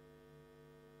that.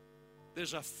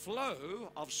 There's a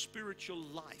flow of spiritual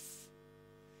life.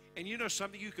 And you know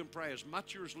something, you can pray as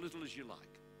much or as little as you like.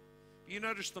 You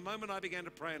notice the moment I began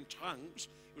to pray in tongues,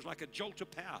 it was like a jolt of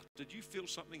power. Did you feel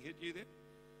something hit you there?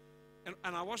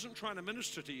 And I wasn't trying to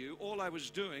minister to you. All I was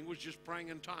doing was just praying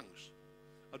in tongues.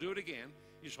 I'll do it again.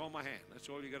 You just hold my hand. That's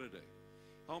all you got to do.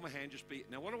 Hold my hand, just be.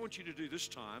 Now what I want you to do this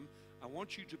time, I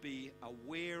want you to be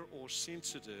aware or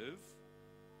sensitive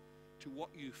to what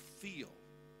you feel.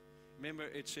 Remember,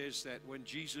 it says that when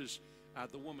Jesus,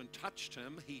 the woman touched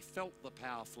him, he felt the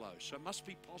power flow. So it must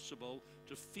be possible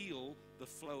to feel the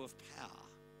flow of power.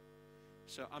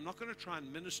 So I'm not going to try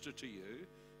and minister to you,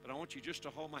 but I want you just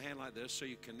to hold my hand like this so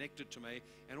you're connected to me.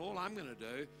 And all I'm going to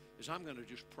do is I'm going to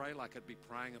just pray like I'd be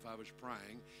praying if I was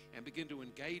praying and begin to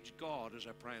engage God as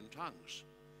I pray in tongues.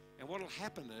 And what will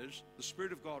happen is the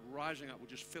Spirit of God rising up will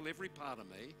just fill every part of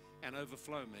me and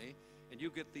overflow me, and you'll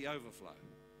get the overflow.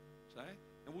 See?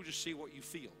 And we'll just see what you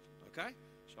feel, okay?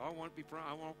 So I'm not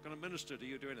going to minister to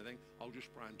you or do anything. I'll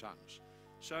just pray in tongues.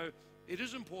 So it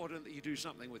is important that you do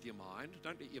something with your mind.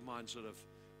 Don't let your mind sort of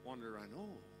wander around.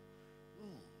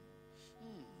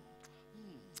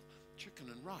 Chicken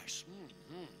and rice.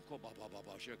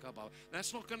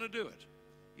 That's not going to do it.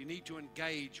 You need to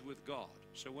engage with God.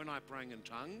 So when I'm praying in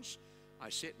tongues, I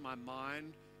set my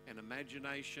mind and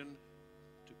imagination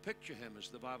to picture Him as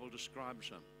the Bible describes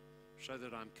Him, so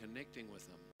that I'm connecting with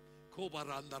Him. Oh,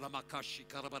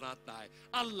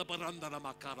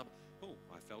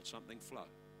 I felt something flow.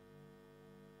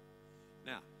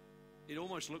 Now, it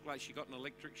almost looked like she got an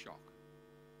electric shock.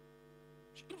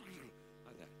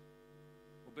 Like that.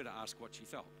 Well, better ask what she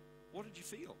felt. What did you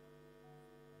feel?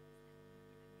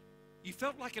 You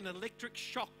felt like an electric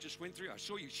shock just went through. I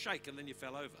saw you shake and then you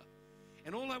fell over.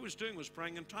 And all I was doing was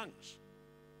praying in tongues.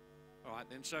 All right,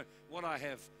 then, so what I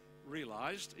have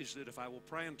realized is that if I will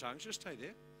pray in tongues, just stay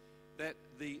there, that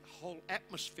the whole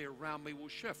atmosphere around me will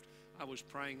shift. I was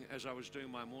praying as I was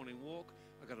doing my morning walk.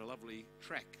 I got a lovely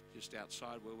track just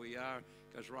outside where we are.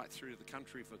 It goes right through the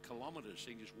country for kilometers. So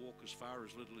you can just walk as far or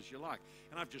as little as you like.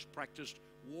 And I've just practiced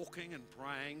walking and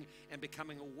praying and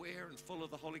becoming aware and full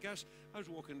of the Holy Ghost. I was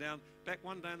walking down back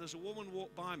one day and there's a woman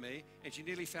walked by me and she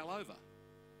nearly fell over.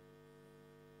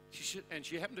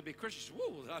 She happened to be a Christian. She said,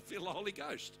 "Whoa, I feel the Holy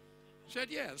Ghost." I said,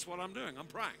 "Yeah, that's what I'm doing. I'm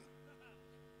praying."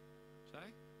 So,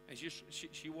 and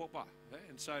she walked by. Okay?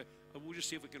 And so we'll just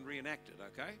see if we can reenact it,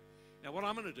 okay? Now what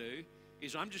I'm going to do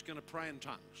is I'm just going to pray in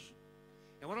tongues.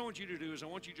 And what I want you to do is I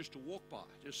want you just to walk by.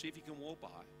 Just see if you can walk by.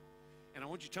 And I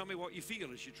want you to tell me what you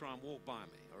feel as you try and walk by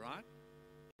me, all right?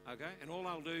 Okay? And all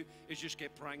I'll do is just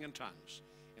get praying in tongues.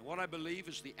 And what I believe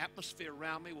is the atmosphere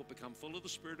around me will become full of the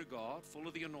Spirit of God, full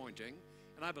of the anointing,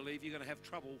 and I believe you're going to have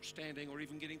trouble standing or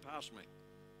even getting past me.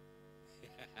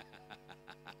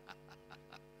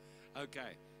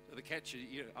 Okay. So the catch,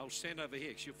 I'll stand over here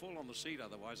because you'll fall on the seat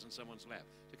otherwise in someone's lap.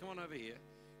 So come on over here.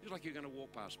 Just like you're going to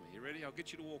walk past me. You ready? I'll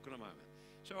get you to walk in a moment.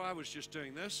 So I was just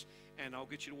doing this, and I'll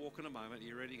get you to walk in a moment.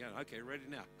 You ready? Go. Okay, ready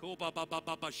now.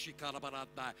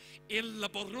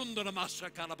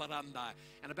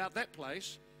 And about that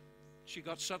place, she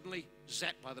got suddenly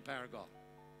zapped by the power of God.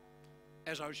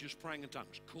 As I was just praying in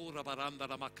tongues.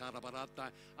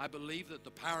 I believe that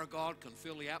the power of God can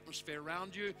fill the atmosphere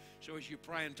around you. So as you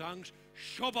pray in tongues,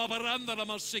 the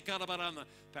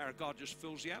power of God just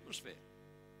fills the atmosphere.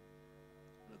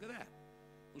 Look at that.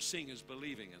 Well, seeing is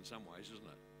believing in some ways, isn't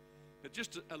it? But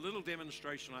just a little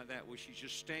demonstration like that where she's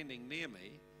just standing near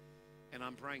me and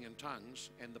I'm praying in tongues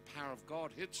and the power of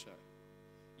God hits her.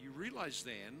 You realize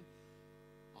then,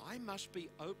 I must be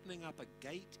opening up a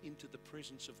gate into the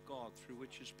presence of God through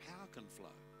which His power can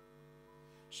flow.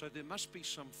 So there must be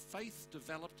some faith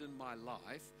developed in my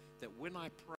life that when I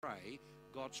pray,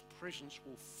 God's presence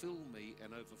will fill me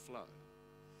and overflow.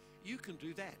 You can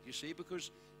do that, you see, because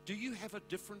do you have a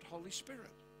different Holy Spirit?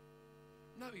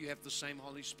 No, you have the same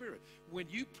Holy Spirit. When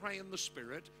you pray in the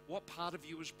Spirit, what part of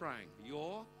you is praying?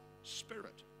 Your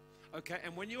spirit. Okay,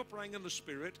 and when you're praying in the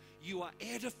Spirit, you are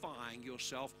edifying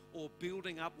yourself or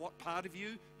building up what part of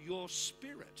you? Your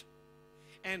spirit.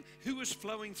 And who is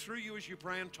flowing through you as you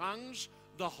pray in tongues?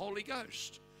 The Holy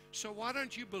Ghost. So why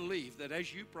don't you believe that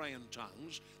as you pray in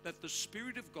tongues, that the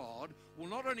Spirit of God will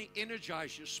not only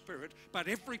energize your spirit, but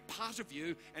every part of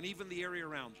you and even the area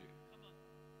around you?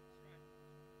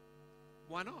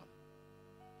 Why not?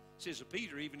 It says of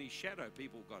Peter, even his shadow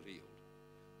people got healed.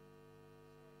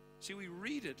 See, we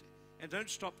read it and don't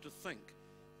stop to think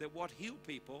that what healed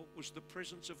people was the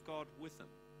presence of God with them.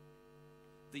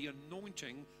 The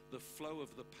anointing, the flow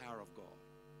of the power of God.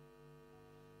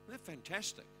 Isn't that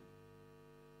fantastic?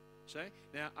 See?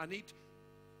 Now,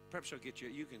 perhaps I'll get you,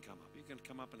 you can come up. You can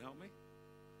come up and help me?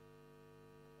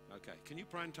 Okay. Can you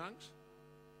pray in tongues?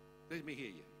 Let me hear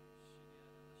you.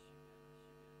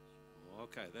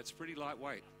 Okay, that's pretty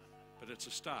lightweight, but it's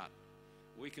a start.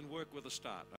 We can work with a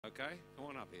start, okay? Come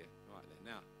on up here. All right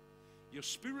then. Now, your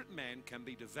spirit man can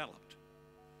be developed.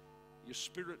 Your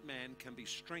spirit man can be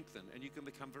strengthened, and you can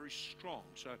become very strong.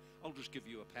 So I'll just give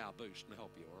you a power boost and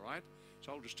help you, all right?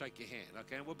 So I'll just take your hand,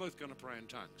 okay? And we're both going to pray in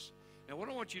tongues. Now, what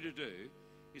I want you to do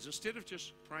is instead of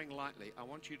just praying lightly, I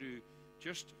want you to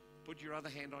just put your other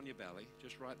hand on your belly,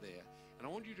 just right there. And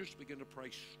I want you just to begin to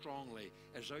pray strongly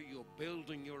as though you're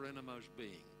building your innermost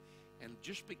being. And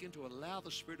just begin to allow the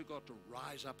Spirit of God to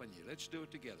rise up in you. Let's do it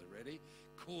together. Ready?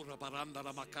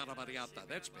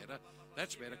 That's better.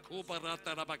 That's better.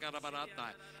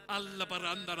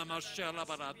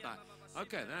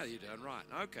 Okay, now you're doing right.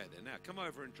 Okay, then. Now, come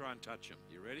over and try and touch him.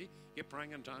 You ready? Get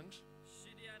praying in tongues.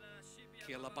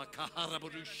 The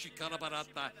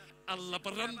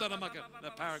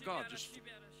power of God just...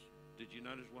 Did you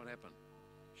notice what happened?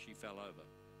 She fell over.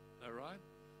 All right?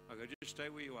 Okay, just stay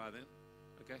where you are then.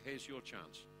 Okay, here's your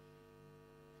chance.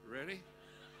 Ready?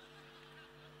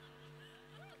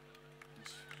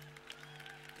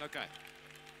 Okay.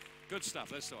 Good stuff.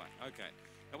 That's the way. Okay.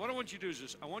 Now what I want you to do is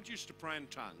this. I want you to pray in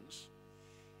tongues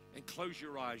and close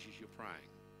your eyes as you're praying.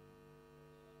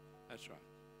 That's right.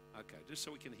 Okay. Just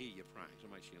so we can hear you praying. So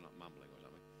make sure you're not mumbling or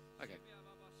something. Okay.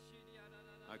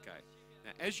 Okay.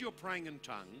 Now as you're praying in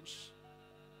tongues,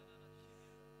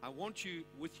 I want you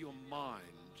with your mind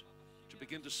to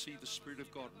begin to see the Spirit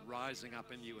of God rising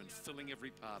up in you and filling every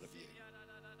part of you.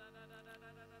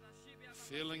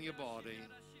 Filling your body.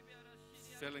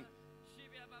 Filling.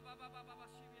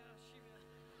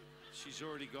 She's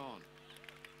already gone.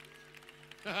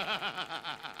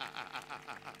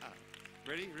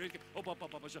 Ready? Ready? Oh,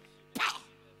 pow!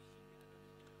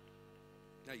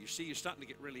 Now you see you're starting to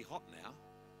get really hot now.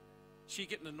 She's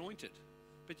getting anointed.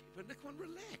 But come on,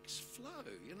 relax, flow,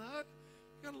 you know.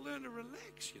 You've got to learn to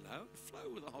relax, you know, flow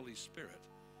with the Holy Spirit.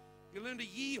 You learn to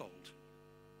yield,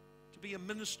 to be a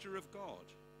minister of God.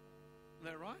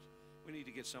 Isn't that right? We need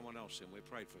to get someone else in. We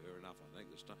prayed for her enough, I think,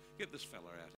 this time. Get this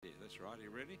fella out here. That's right. Are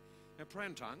you ready? Now pray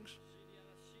in tongues.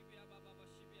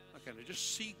 Okay, now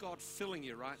just see God filling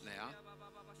you right now.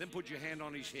 Then put your hand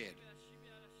on his head.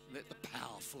 Let the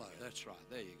power flow. That's right.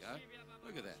 There you go.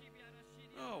 Look at that.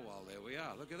 Oh, well, there we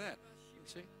are. Look at that.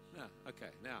 See? Now,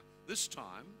 okay. Now, this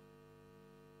time,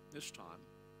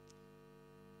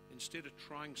 instead of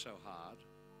trying so hard,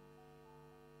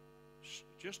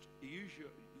 just use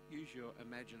your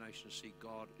imagination to see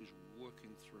God is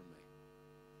working through me.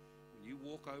 When you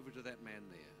walk over to that man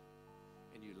there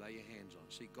and you lay your hands on,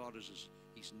 see, God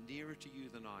he's nearer to you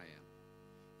than I am.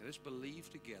 And let's believe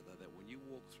together that when you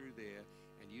walk through there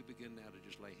and you begin now to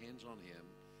just lay hands on him,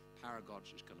 power of God's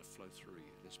just going to flow through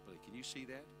you. Let's believe. Can you see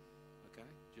that? Okay?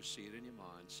 Just see it in your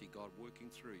mind. See God working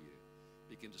through you.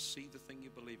 Begin to see the thing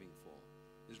you're believing for.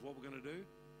 This is what we're going to do.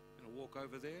 We're going to walk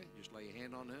over there, just lay your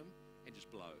hand on him, and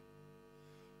just blow.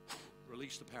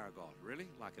 Release the power of God. Really?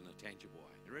 Like in a tangible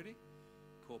way. You ready?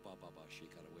 We're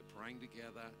praying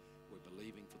together. We're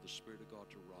believing for the Spirit of God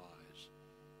to rise.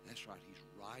 That's right. He's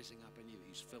rising up in you.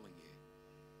 He's filling you.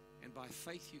 And by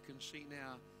faith you can see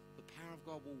now the power of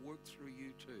God will work through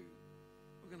you too.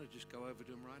 We're going to just go over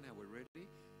to him right now. We're ready?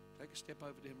 Take a step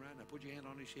over to him right now. Put your hand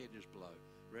on his head and just blow.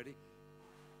 Ready?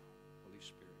 Holy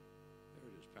Spirit.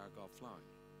 There it is. Power of God flowing.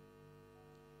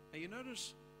 Now you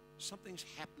notice something's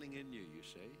happening in you, you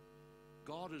see.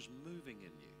 God is moving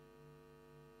in you.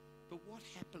 But what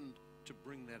happened to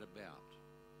bring that about?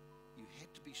 You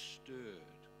had to be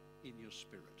stirred in your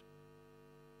spirit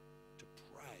to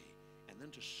pray and then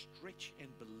to stretch and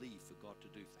believe for God to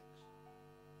do things.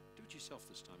 Do it yourself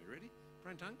this time. You ready?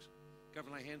 Pray in tongues. Go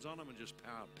and lay hands on them and just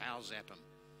power zap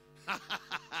them.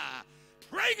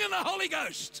 Praying in the Holy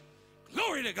Ghost.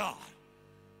 Glory to God.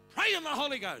 Pray in the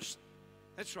Holy Ghost.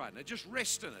 That's right. Now just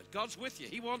rest in it. God's with you.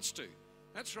 He wants to.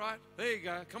 That's right. There you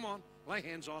go. Come on. Lay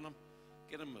hands on them.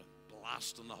 Get them a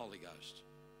blast in the Holy Ghost.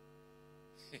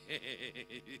 There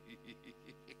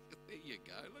you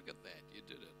go. Look at that. You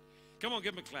did it. Come on,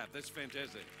 give them a clap. That's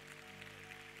fantastic.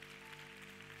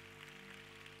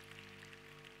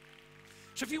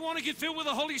 So if you want to get filled with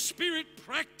the Holy Spirit,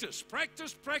 practice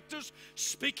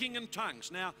speaking in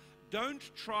tongues. Now, don't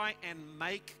try and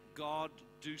make God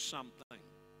do something.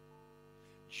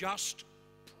 Just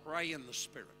pray in the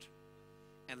Spirit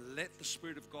and let the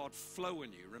Spirit of God flow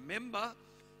in you. Remember,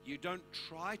 you don't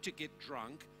try to get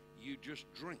drunk, you just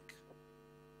drink.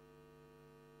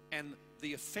 And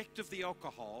the effect of the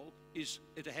alcohol is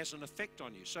it has an effect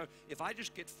on you. So if I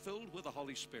just get filled with the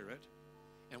Holy Spirit,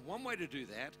 and one way to do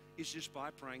that is just by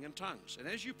praying in tongues. And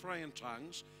as you pray in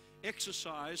tongues,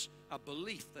 exercise a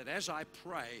belief that as I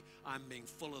pray, I'm being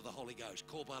full of the Holy Ghost.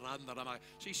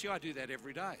 So you see, I do that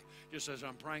every day. Just as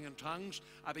I'm praying in tongues,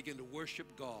 I begin to worship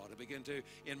God. I begin to,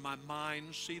 in my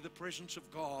mind, see the presence of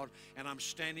God, and I'm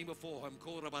standing before Him.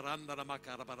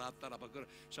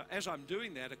 So as I'm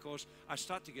doing that, of course, I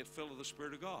start to get filled with the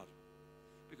Spirit of God.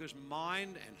 Because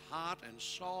mind and heart and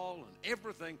soul and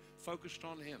everything focused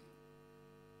on Him.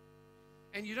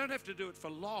 And you don't have to do it for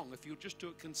long if you'll just do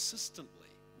it consistently.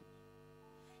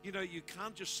 You know, you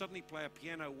can't just suddenly play a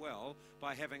piano well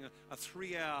by having a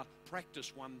 3-hour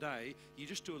practice one day. You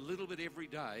just do a little bit every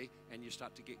day and you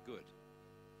start to get good.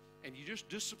 And you just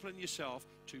discipline yourself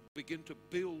to begin to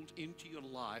build into your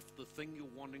life the thing you're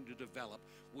wanting to develop,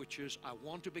 which is, I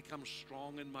want to become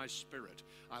strong in my spirit.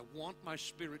 I want my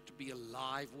spirit to be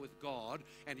alive with God,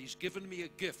 and He's given me a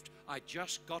gift. I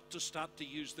just got to start to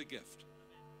use the gift.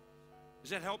 Does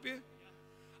that help you?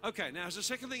 Okay, now as the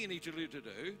second thing you need to do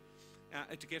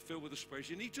to get filled with the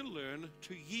Spirit, you need to learn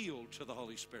to yield to the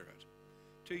Holy Spirit,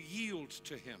 to yield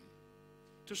to Him,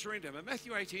 to surrender Him. In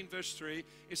Matthew 18, verse 3,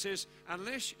 it says,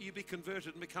 unless you be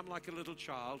converted and become like a little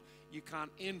child, you can't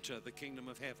enter the kingdom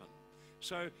of heaven.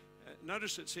 So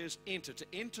notice it says enter. To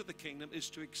enter the kingdom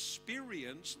is to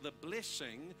experience the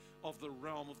blessing of the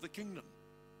realm of the kingdom.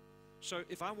 So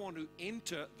if I want to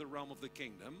enter the realm of the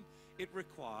kingdom, it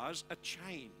requires a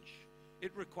change.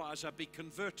 It requires I be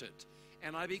converted.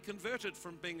 And I be converted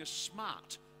from being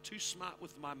too smart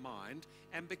with my mind,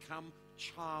 and become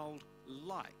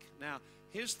childlike. Now,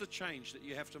 here's the change that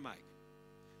you have to make.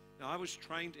 Now, I was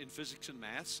trained in physics and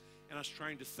maths, and I was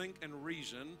trained to think and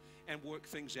reason and work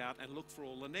things out and look for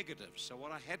all the negatives. So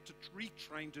what I had to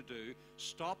retrain to do,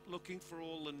 stop looking for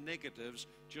all the negatives,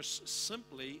 just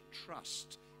simply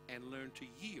trust and learn to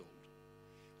yield.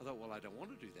 I thought, well, I don't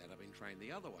want to do that. I've been trained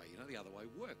the other way. You know, the other way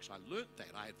works. I learnt that.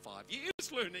 I had 5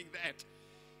 years learning that.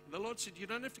 And the Lord said, you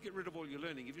don't have to get rid of all your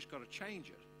learning. You've just got to change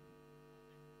it.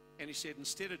 And He said,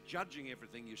 instead of judging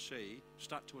everything you see,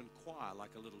 start to inquire like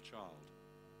a little child.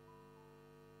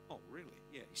 Oh, really?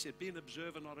 Yeah. He said, be an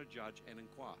observer, not a judge, and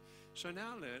inquire. So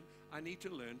now I need to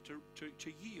learn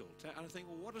to yield. And I think,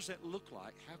 well, what does that look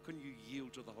like? How can you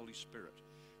yield to the Holy Spirit?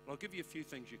 Well, I'll give you a few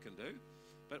things you can do.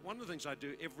 But one of the things I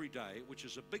do every day, which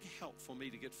is a big help for me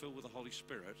to get filled with the Holy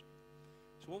Spirit,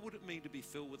 so what would it mean to be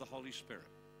filled with the Holy Spirit?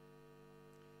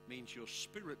 It means your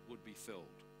spirit would be filled.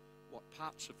 What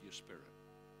parts of your spirit?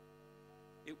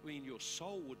 It means your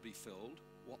soul would be filled.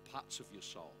 What parts of your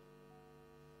soul?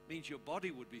 It means your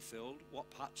body would be filled. What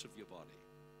parts of your body?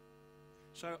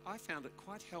 So I found it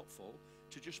quite helpful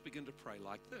to just begin to pray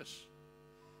like this.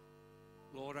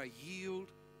 Lord, I yield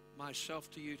myself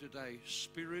to you today,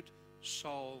 spirit,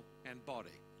 soul, and body.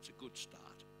 It's a good start.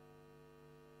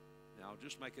 Now, I'll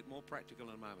just make it more practical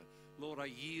in a moment. Lord, I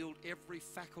yield every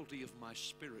faculty of my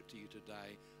spirit to you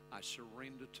today. I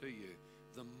surrender to you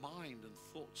the mind and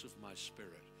thoughts of my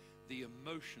spirit, the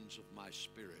emotions of my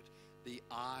spirit, the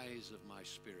eyes of my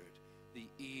spirit, the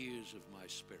ears of my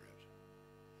spirit,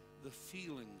 the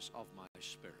feelings of my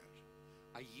spirit.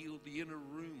 I yield the inner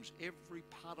rooms, every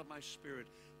part of my spirit.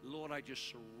 Lord, I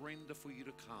just surrender for you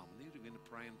to come. Then you begin to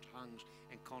pray in tongues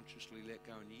and consciously let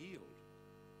go and yield.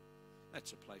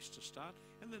 That's a place to start.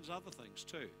 And there's other things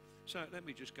too. So let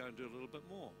me just go and do a little bit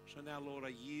more. So now, Lord,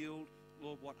 I yield.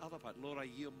 Lord, what other part? Lord, I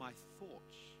yield my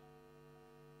thoughts.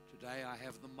 Today I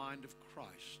have the mind of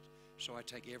Christ. So I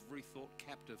take every thought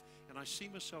captive. And I see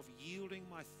myself yielding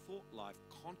my thought life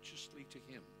consciously to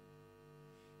Him.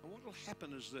 And what will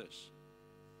happen is this.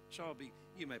 So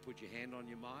you may put your hand on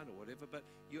your mind or whatever, but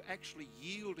you're actually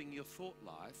yielding your thought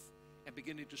life and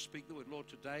beginning to speak the word. Lord,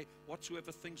 today,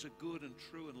 whatsoever things are good and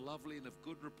true and lovely and of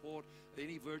good report,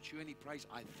 any virtue, any praise,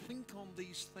 I think on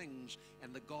these things,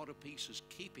 and the God of peace is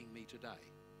keeping me today.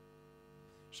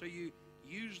 So you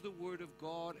use the word of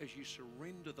God as you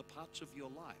surrender the parts of your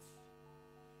life.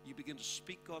 You begin to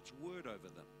speak God's word over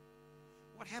them.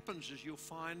 What happens is you'll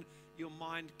find your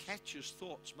mind catches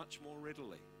thoughts much more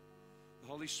readily. The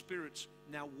Holy Spirit's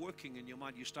now working in your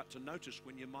mind. You start to notice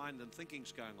when your mind and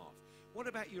thinking's going off. What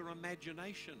about your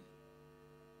imagination?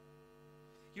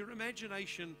 Your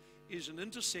imagination is an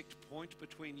intersect point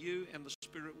between you and the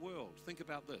spirit world. Think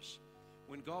about this.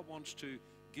 When God wants to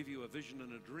give you a vision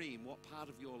and a dream, what part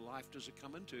of your life does it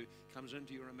come into? It comes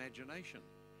into your imagination.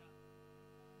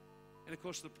 And of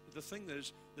course, the thing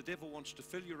is, the devil wants to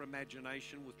fill your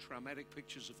imagination with traumatic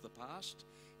pictures of the past.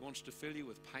 He wants to fill you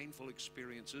with painful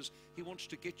experiences. He wants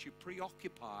to get you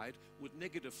preoccupied with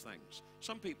negative things.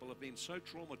 Some people have been so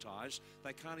traumatized,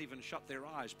 they can't even shut their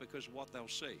eyes because of what they'll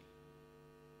see.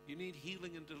 You need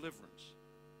healing and deliverance.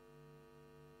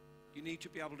 You need to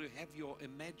be able to have your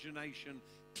imagination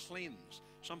cleansed.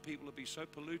 Some people will be so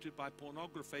polluted by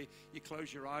pornography, you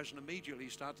close your eyes and immediately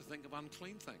start to think of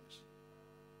unclean things.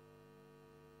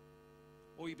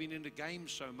 Or you've been into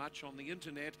games so much on the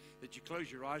internet that you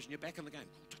close your eyes and you're back in the game.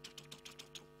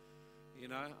 You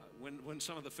know, when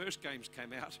some of the first games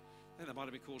came out, then they might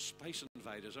have been called Space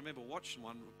Invaders. I remember watching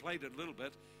one, played it a little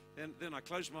bit, and then I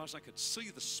closed my eyes and I could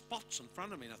see the spots in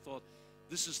front of me, and I thought,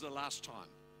 this is the last time.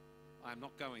 I am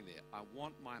not going there. I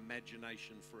want my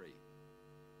imagination free.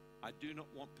 I do not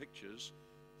want pictures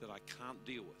that I can't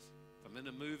deal with. If I'm in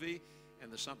a movie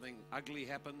and there's something ugly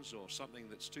happens or something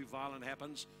that's too violent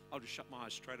happens, I'll just shut my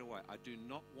eyes straight away. I do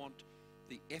not want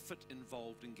the effort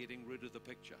involved in getting rid of the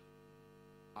picture.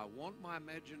 I want my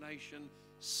imagination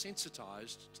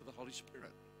sensitized to the Holy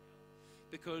Spirit,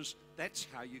 because that's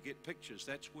how you get pictures.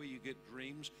 That's where you get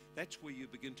dreams. That's where you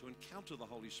begin to encounter the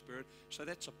Holy Spirit. So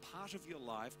that's a part of your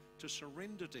life to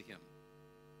surrender to Him.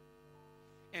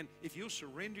 And if you'll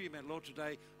surrender your man, Lord,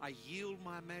 today I yield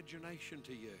my imagination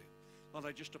to you. Lord,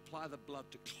 I just apply the blood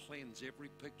to cleanse every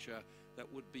picture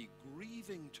that would be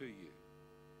grieving to you.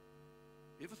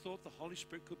 You ever thought the Holy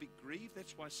Spirit could be grieved?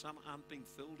 That's why some aren't being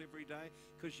filled every day,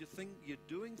 because you think you're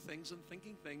doing things and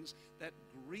thinking things that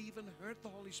grieve and hurt the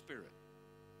Holy Spirit.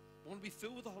 I want to be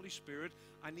filled with the Holy Spirit.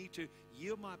 I need to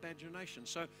yield my imagination.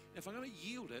 So if I'm going to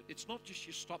yield it, it's not just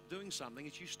you stop doing something,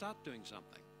 it's you start doing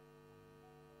something.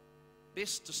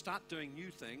 Best to start doing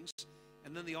new things,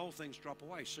 and then the old things drop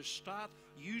away. So start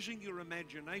using your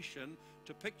imagination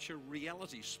to picture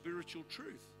reality, spiritual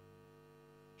truth.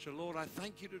 So Lord, I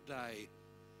thank you today.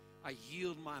 I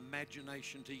yield my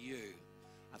imagination to you.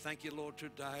 I thank you, Lord,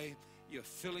 today you're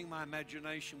filling my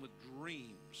imagination with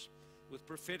dreams, with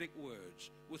prophetic words,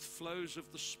 with flows of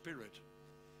the Spirit.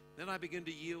 Then I begin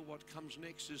to yield. What comes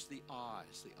next is the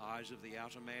eyes of the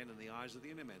outer man and the eyes of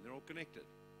the inner man. They're all connected.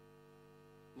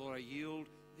 Lord, I yield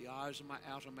the eyes of my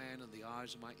outer man and the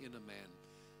eyes of my inner man.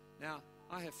 Now,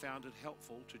 I have found it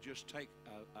helpful to just take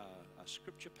a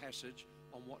scripture passage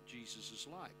on what Jesus is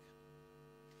like.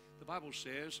 The Bible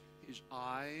says his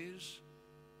eyes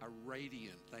are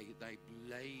radiant. They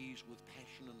blaze with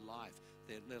passion and life.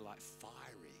 They're like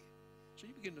fiery. So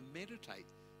you begin to meditate.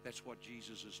 That's what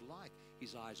Jesus is like.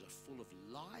 His eyes are full of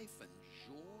life and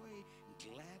joy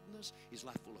and gladness. His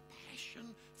life full of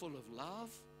passion, full of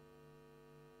love.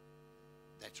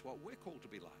 That's what we're called to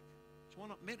be like. So why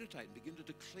not meditate and begin to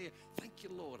declare, thank you,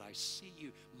 Lord, I see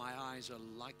you. My eyes are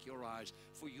like your eyes.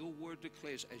 For your word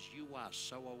declares, as you are,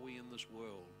 so are we in this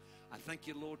world. I thank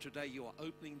you, Lord, today you are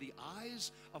opening the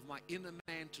eyes of my inner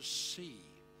man to see.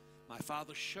 My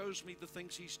Father shows me the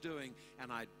things he's doing, and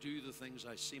I do the things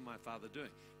I see my Father doing.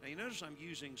 Now, you notice I'm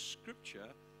using Scripture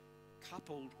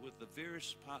coupled with the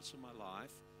various parts of my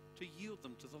life to yield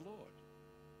them to the Lord.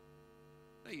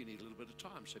 Now, you need a little bit of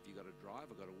time. So if you've got to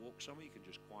drive or got to walk somewhere, you can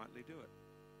just quietly do it.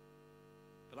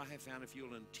 But I have found if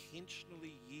you'll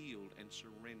intentionally yield and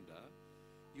surrender,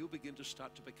 you'll begin to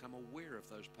start to become aware of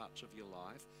those parts of your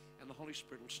life, and the Holy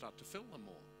Spirit will start to fill them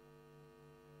more.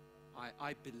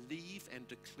 I believe and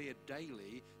declare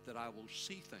daily that I will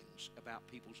see things about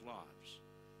people's lives,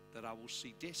 that I will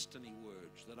see destiny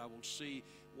words, that I will see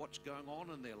what's going on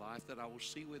in their life, that I will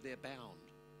see where they're bound.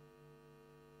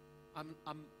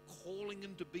 I'm calling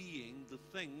into being the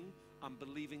thing I'm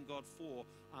believing God for.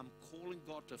 I'm calling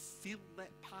God to fill that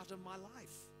part of my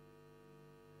life.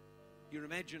 Your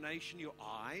imagination, your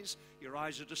eyes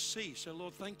are to see. So,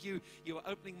 Lord, thank you. You are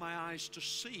opening my eyes to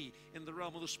see in the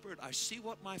realm of the Spirit. I see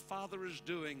what my Father is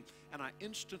doing, and I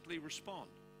instantly respond.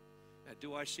 Now,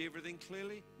 do I see everything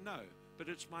clearly? No, but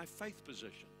it's my faith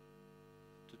position.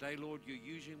 Today, Lord, you're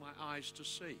using my eyes to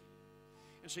see.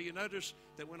 And so you notice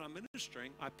that when I'm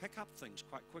ministering, I pick up things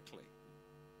quite quickly.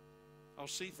 I'll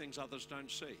see things others don't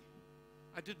see.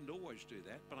 I didn't always do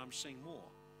that, but I'm seeing more.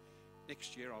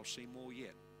 Next year, I'll see more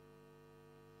yet.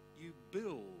 You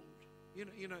build.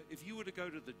 You know, if you were to go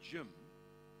to the gym,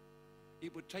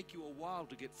 it would take you a while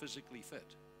to get physically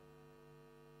fit.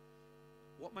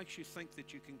 What makes you think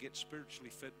that you can get spiritually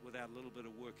fit without a little bit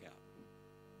of workout?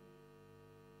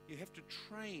 You have to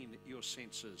train your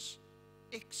senses,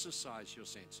 exercise your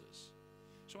senses.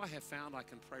 So I have found I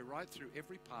can pray right through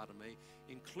every part of me,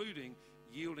 including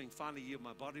finally yield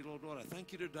my body. Lord, I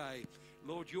thank you today.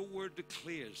 Lord, your word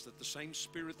declares that the same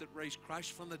Spirit that raised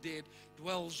Christ from the dead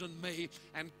dwells in me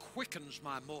and quickens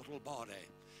my mortal body.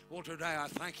 Well, today I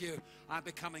thank you. I'm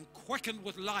becoming quickened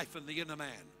with life in the inner man.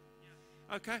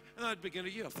 Okay? And I'd begin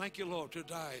to yield. Thank you, Lord,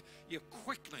 today you're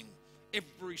quickening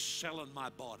every cell in my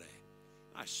body.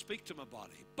 I speak to my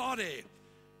body. Body,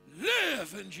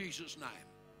 live in Jesus' name.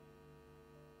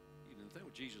 Well,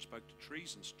 Jesus spoke to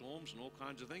trees and storms and all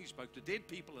kinds of things. He spoke to dead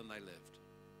people and they lived.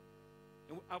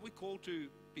 And are we called to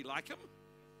be like him?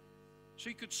 So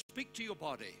you could speak to your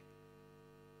body.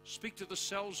 Speak to the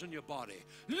cells in your body.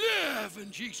 Live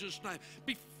in Jesus' name.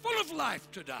 Be full of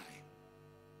life today.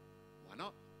 Why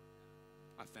not?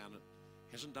 I found it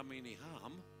hasn't done me any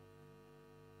harm.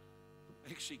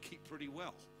 I actually keep pretty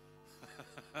well.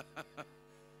 Yeah,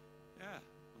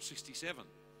 I'm 67.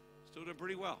 Still doing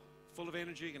pretty well. Full of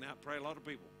energy, can out-pray a lot of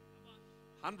people.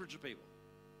 Hundreds of people.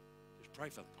 Just pray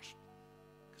for them.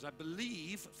 Because I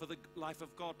believe for the life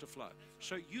of God to flow.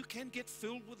 So you can get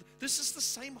filled with, this is the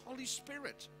same Holy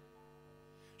Spirit.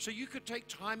 So you could take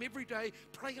time every day,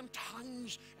 pray in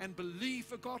tongues, and believe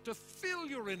for God to fill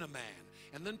your inner man.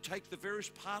 And then take the various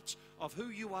parts of who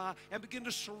you are and begin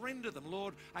to surrender them.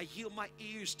 Lord, I yield my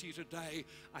ears to you today.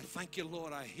 I thank you,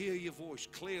 Lord. I hear your voice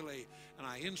clearly and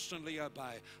I instantly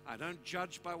obey. I don't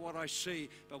judge by what I see,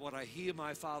 but what I hear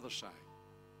my Father say.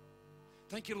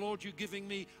 Thank you, Lord, you're giving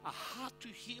me a heart to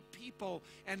hear people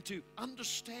and to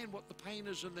understand what the pain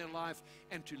is in their life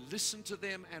and to listen to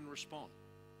them and respond.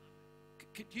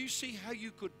 Could you see how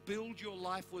you could build your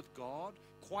life with God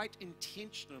quite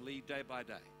intentionally day by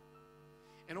day?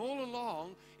 And all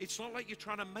along, it's not like you're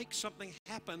trying to make something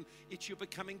happen. It's you're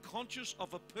becoming conscious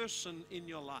of a person in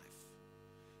your life,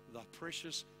 the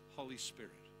precious Holy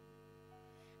Spirit.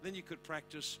 Then you could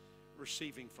practice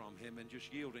receiving from him and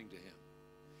just yielding to him.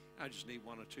 I just need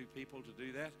one or two people to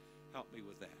do that. Help me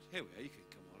with that. Here we are. You can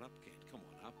come on up, Kent. Come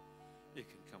on up. You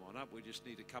can come on up. We just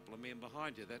need a couple of men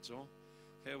behind you, that's all.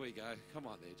 Here we go. Come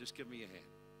on there. Just give me a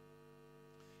hand.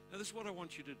 Now, this is what I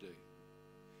want you to do.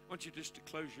 I want you just to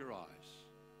close your eyes.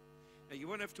 Now, you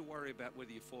won't have to worry about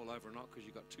whether you fall over or not because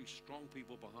you've got two strong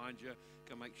people behind you.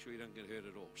 Go make sure you don't get hurt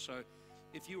at all. So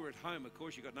if you were at home, of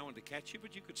course, you've got no one to catch you,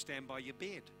 but you could stand by your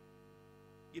bed.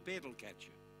 Your bed will catch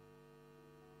you.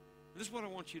 And this is what I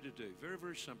want you to do, very,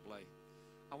 very simply.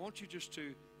 I want you just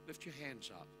to lift your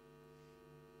hands up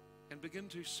and begin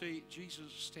to see Jesus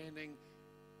standing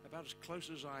about as close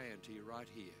as I am to you right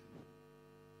here.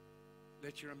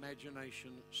 Let your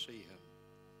imagination see him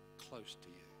close to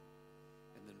you.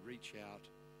 And then reach out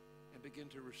and begin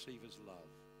to receive his love.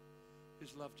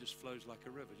 His love just flows like a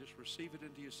river. Just receive it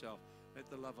into yourself. Let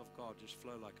the love of God just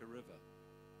flow like a river.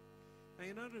 Now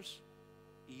you notice,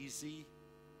 easy,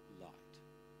 light.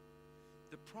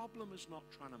 The problem is not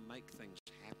trying to make things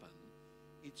happen.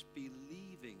 It's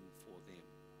believing for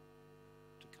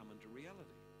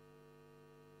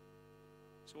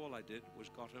So all I did was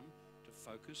got him to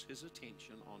focus his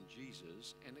attention on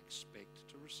Jesus and expect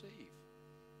to receive.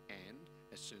 And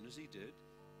as soon as he did,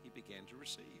 he began to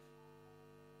receive.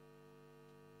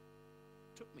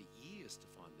 It took me years to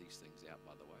find these things out,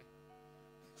 by the way.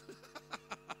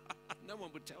 No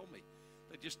one would tell me.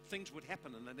 Things would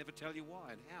happen and they never tell you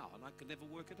why and how, and I could never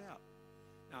work it out.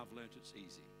 Now I've learned it's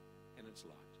easy and it's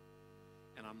light.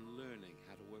 And I'm learning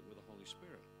how to work with the Holy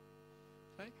Spirit.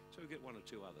 Okay? So we'll get one or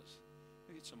two others.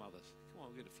 We'll get some others. Come on,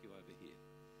 we'll get a few over here.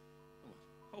 Come on.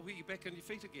 Oh, you're back on your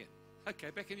feet again. Okay,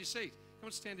 back in your seat. Come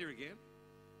on, stand here again.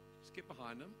 Just get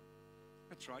behind them.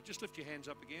 That's right. Just lift your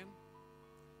hands up again.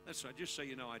 That's right. Just so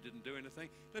you know I didn't do anything.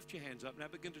 Lift your hands up.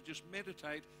 Now begin to just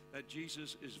meditate that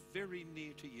Jesus is very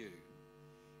near to you.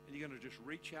 And you're going to just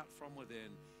reach out from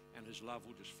within, and his love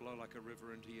will just flow like a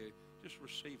river into you. Just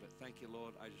receive it. Thank you,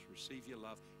 Lord. I just receive your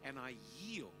love, and I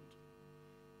yield.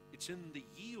 It's in the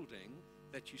yielding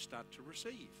that you start to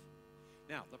receive.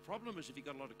 Now, the problem is if you've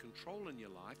got a lot of control in your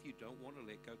life, you don't want to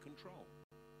let go control.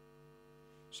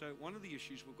 So one of the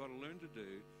issues we've got to learn to do,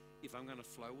 if I'm going to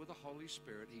flow with the Holy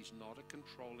Spirit, he's not a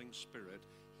controlling spirit.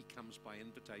 He comes by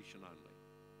invitation only.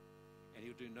 And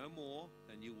he'll do no more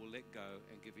than you will let go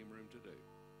and give him room to do.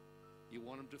 You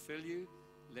want him to fill you?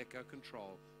 Let go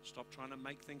control. Stop trying to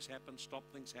make things happen. Stop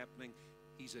things happening.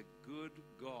 He's a good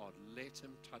God. Let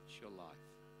him touch your life.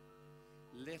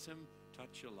 Let him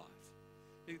touch your life.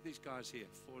 Look at these guys here.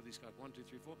 4 of these guys. 1, 2,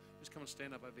 3, 4. Just come and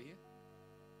stand up over here.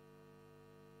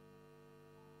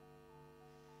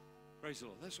 Praise the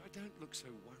Lord. That's right. Don't look so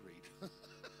worried.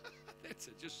 That's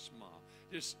it. Just smile.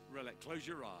 Just relax. Close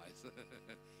your eyes.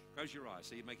 Close your eyes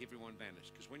so you make everyone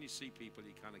vanish. Because when you see people,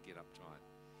 you kind of get uptight.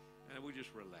 And we just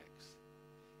relax.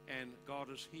 And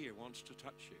God is here, wants to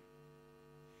touch you.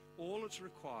 All it's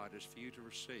required is for you to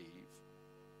receive.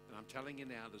 And I'm telling you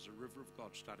now, there's a river of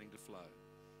God starting to flow.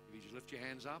 If you just lift your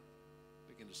hands up,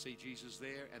 begin to see Jesus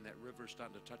there, and that river is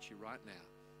starting to touch you right now.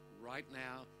 Right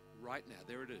now, right now.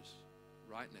 There it is.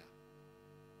 Right now.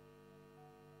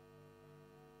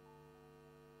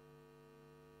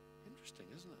 Interesting,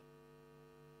 isn't it?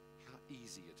 How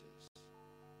easy it is.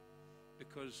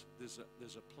 Because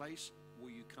there's a place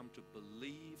where you come to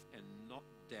believe and not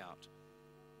doubt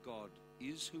God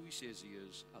is who he says he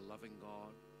is, a loving God.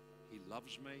 He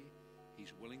loves me.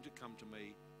 He's willing to come to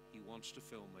me. He wants to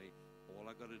fill me. All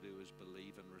I got to do is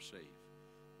believe and receive.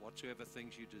 Whatsoever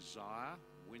things you desire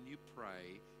when you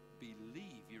pray,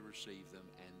 believe you receive them,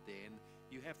 and then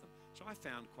you have them. So I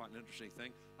found quite an interesting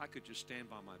thing. I could just stand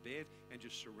by my bed and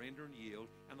just surrender and yield,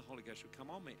 and the Holy Ghost would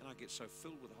come on me, and I get so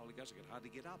filled with the Holy Ghost I could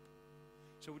hardly get up.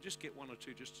 So we'll just get 1 or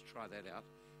 2 just to try that out.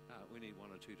 We need 1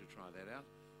 or 2 to try that out.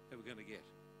 Who we're going to get?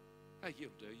 Hey,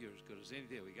 you'll do. You're as good as any.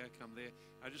 There we go. Come there.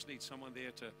 I just need someone there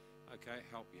to, okay,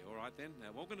 help you. All right then. Now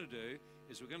what we're going to do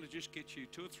is we're going to just get you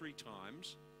 2 or 3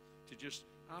 times to just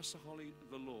ask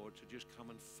the Lord to just come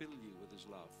and fill you with his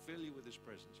love, fill you with his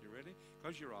presence. You ready?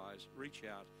 Close your eyes. Reach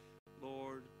out.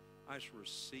 Lord, I just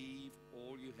receive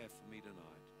all you have for me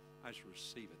tonight. I just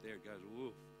receive it. There it goes.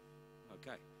 Woof.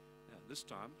 Okay. Now, this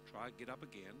time, try get up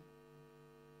again.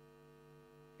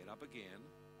 Get up again.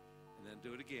 And then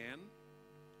do it again.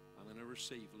 I'm going to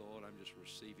receive, Lord. I'm just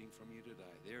receiving from you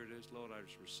today. There it is, Lord. I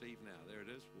just receive now. There it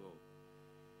is. Whoa.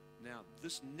 Now,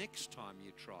 this next time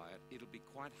you try it, it'll be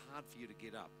quite hard for you to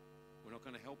get up. We're not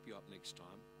going to help you up next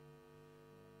time.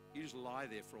 You just lie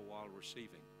there for a while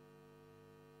receiving.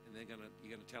 And you're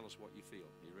going to tell us what you feel.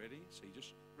 You ready? So you're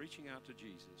just reaching out to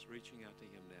Jesus, reaching out to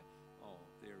him now. Oh,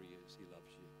 there he is. He loves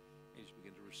you. And you just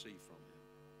begin to receive from him.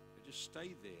 And just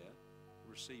stay there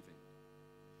receiving.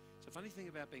 So the funny thing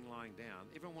about being lying down,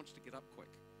 everyone wants to get up quick.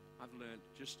 I've learned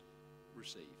just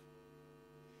receive.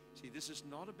 See, this is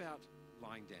not about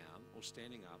lying down or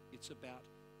standing up. It's about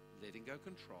letting go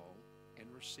control and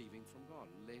receiving from God,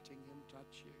 letting him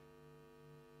touch you.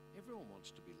 Everyone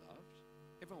wants to be loved.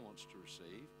 Everyone wants to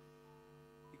receive.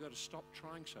 You've got to stop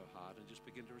trying so hard and just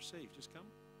begin to receive. Just come.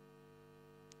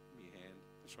 Give me your hand.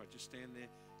 That's right. Just stand there.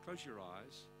 Close your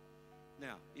eyes.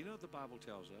 Now, you know what the Bible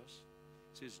tells us?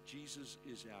 It says Jesus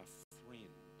is our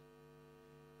friend.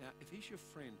 Now, if he's your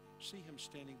friend, see him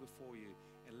standing before you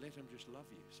and let him just love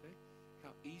you. See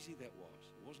how easy that was.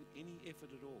 It wasn't any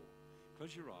effort at all.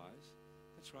 Close your eyes.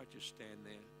 That's right. Just stand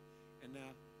there. And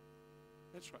now,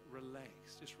 that's right.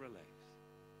 Relax. Just relax.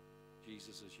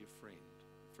 Jesus is your friend.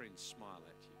 Friends smile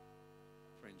at you.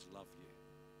 Friends love you.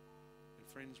 And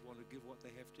friends want to give what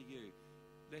they have to you.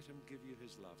 Let him give you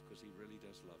his love because he really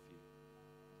does love you.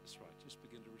 That's right. Just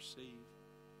begin to receive.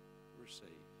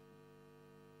 Receive.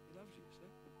 He loves you. See?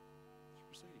 Just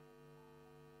receive.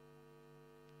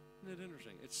 Isn't it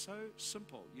interesting? It's so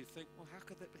simple. You think, well, how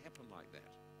could that happen like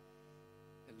that?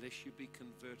 unless you be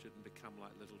converted and become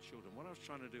like little children. What I was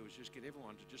trying to do was just get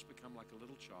everyone to just become like a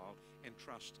little child and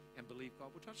trust and believe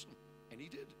God will touch them. And he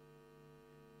did.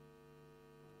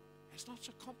 It's not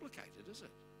so complicated, is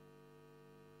it?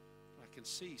 I can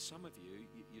see some of you,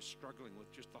 you're struggling with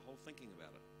just the whole thinking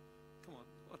about it. Come on.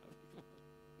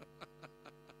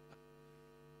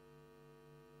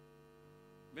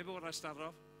 Remember what I started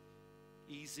off?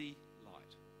 Easy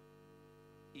light.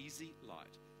 Easy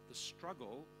light. The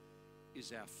struggle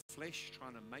is our flesh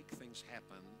trying to make things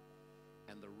happen,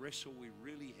 and the wrestle we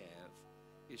really have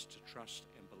is to trust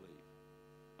and believe.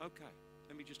 Okay,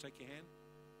 let me just take your hand.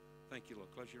 Thank you,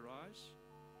 Lord. Close your eyes.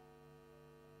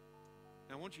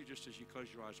 Now I want you, just as you close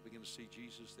your eyes, begin to see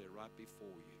Jesus there right before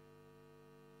you.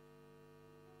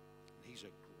 And he's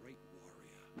a great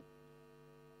warrior.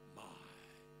 My.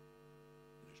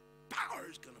 And his power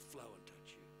is going to flow and touch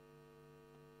you.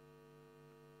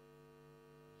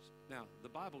 Now, the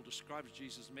Bible describes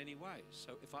Jesus many ways.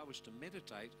 So if I was to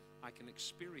meditate, I can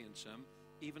experience him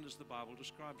even as the Bible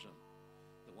describes him.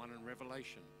 The one in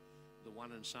Revelation, the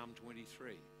one in Psalm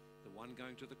 23, the one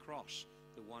going to the cross,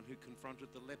 the one who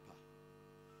confronted the leper.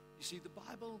 You see, the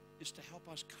Bible is to help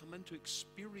us come into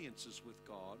experiences with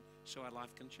God so our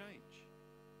life can change.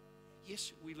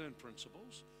 Yes, we learn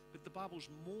principles, but the Bible's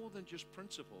more than just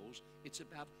principles. It's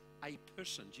about a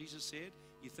person. Jesus said,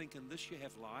 you think in this you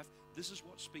have life. This is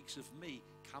what speaks of me.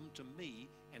 Come to me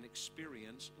and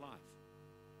experience life.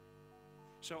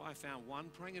 So I found, one,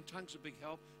 praying in tongues a big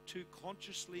help. Two,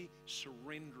 consciously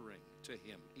surrendering to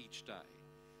him each day.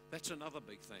 That's another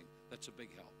big thing. That's a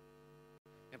big help.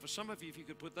 And for some of you, if you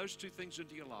could put those two things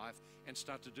into your life and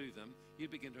start to do them,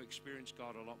 you'd begin to experience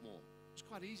God a lot more. It's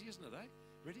quite easy, isn't it, eh?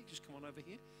 Ready? Just come on over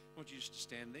here. I want you just to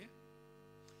stand there.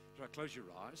 That's right, close your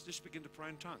eyes. Just begin to pray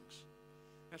in tongues.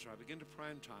 That's right, begin to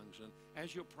pray in tongues. And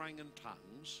as you're praying in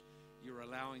tongues, you're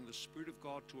allowing the Spirit of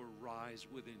God to arise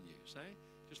within you. Say,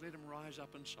 just let him rise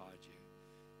up inside you.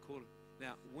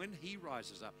 Now, when he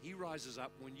rises up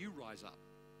when you rise up,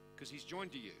 because he's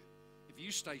joined to you. If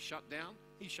you stay shut down,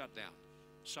 he's shut down.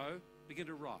 So begin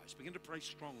to rise. Begin to pray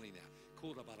strongly now.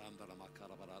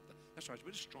 That's right. It's a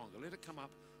bit stronger. Let it come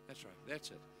up. That's right. That's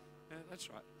it. That's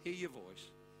right. Hear your voice.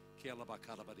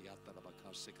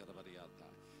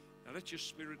 Now let your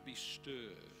spirit be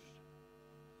stirred.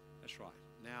 That's right.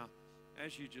 Now,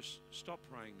 as you just stop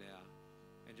praying now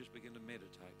and just begin to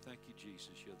meditate. Thank you,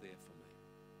 Jesus. You're there for me.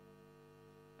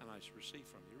 And I just receive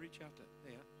from you. Reach out to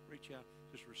there. Reach out.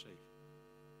 Just receive.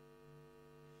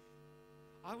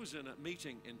 I was in a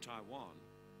meeting in Taiwan.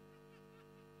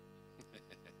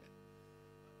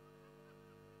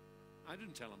 I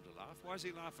didn't tell him to laugh. Why is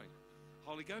he laughing?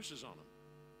 Holy Ghost is on him.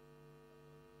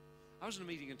 I was in a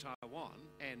meeting in Taiwan,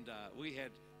 and we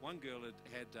had one girl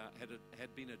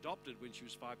had been adopted when she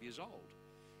was 5 years old.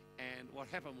 And what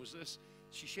happened was this: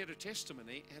 she shared a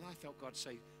testimony, and I felt God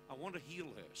say, "I want to heal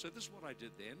her." So this is what I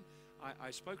did then.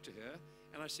 I spoke to her,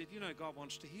 and I said, "You know, God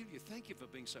wants to heal you. Thank you for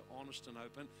being so honest and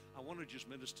open. I want to just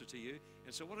minister to you."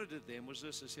 And so what I did then was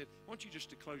this. I said, "I want you just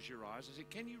to close your eyes." I said,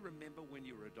 "Can you remember when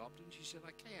you were adopted?" And she said,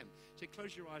 "I can." I said,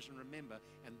 "Close your eyes and remember.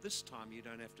 And this time you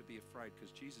don't have to be afraid,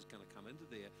 because Jesus is going to come into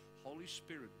there. Holy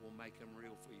Spirit will make him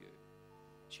real for you."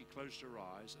 She closed her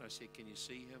eyes, and I said, "Can you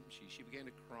see him?" She began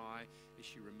to cry as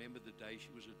she remembered the day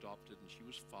she was adopted, and she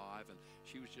was 5, and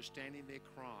she was just standing there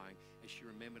crying as she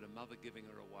remembered her mother giving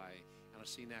her away. And I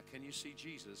see now, can you see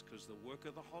Jesus? Because the work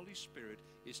of the Holy Spirit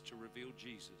is to reveal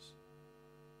Jesus.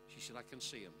 She said, "I can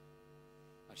see him."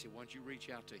 I said, "Why don't you reach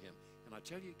out to him?" And I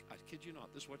tell you, I kid you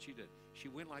not, this is what she did. She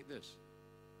went like this.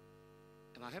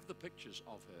 And I have the pictures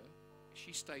of her.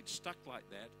 She stayed stuck like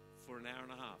that for an hour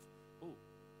and a half. Oh.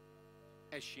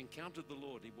 As she encountered the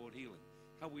Lord, he brought healing.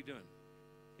 How are we doing?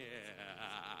 Yeah.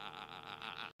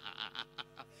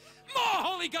 More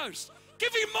Holy Ghost.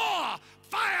 Give him more.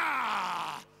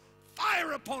 Fire.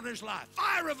 Fire upon his life.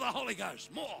 Fire of the Holy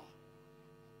Ghost. More.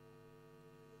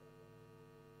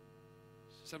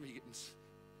 Some of you getting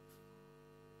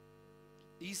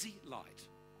easy light.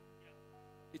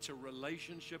 It's a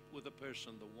relationship with a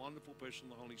person, the wonderful person,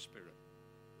 the Holy Spirit.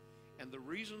 And the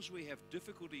reasons we have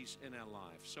difficulties in our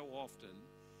life so often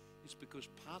is because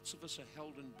parts of us are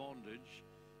held in bondage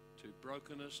to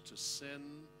brokenness, to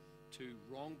sin, to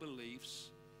wrong beliefs,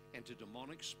 and to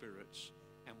demonic spirits,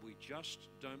 and we just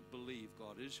don't believe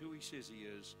God is who he says he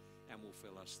is and will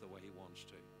fill us the way he wants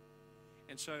to.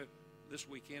 And so this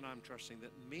weekend I'm trusting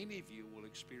that many of you will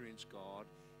experience God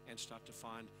and start to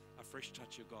find a fresh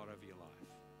touch of God over your life.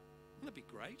 Wouldn't that be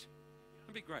great?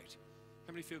 That'd be great.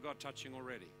 How many feel God touching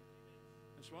already?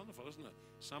 It's wonderful, isn't it?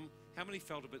 How many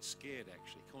felt a bit scared,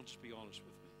 actually? Can't just be honest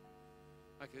with me.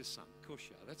 Okay, there's some. Of course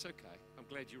you are. That's okay. I'm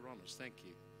glad you're honest. Thank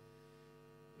you.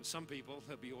 Some people,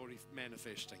 they'll be already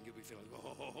manifesting. You'll be feeling,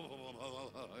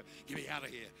 get me out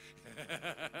of here.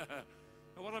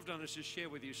 And what I've done is just share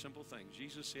with you simple things.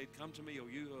 Jesus said, come to me, all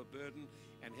you who are burdened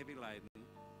and heavy laden.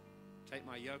 Take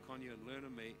my yoke on you and learn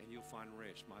of me, and you'll find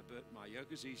rest. My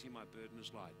yoke is easy, my burden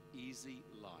is light. Easy,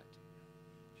 light.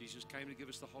 Jesus came to give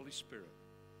us the Holy Spirit,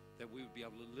 that we would be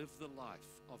able to live the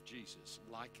life of Jesus,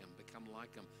 like him, become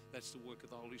like him. That's the work of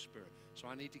the Holy Spirit. So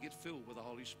I need to get filled with the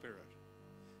Holy Spirit.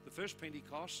 The first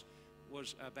Pentecost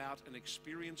was about an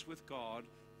experience with God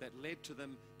that led to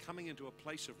them coming into a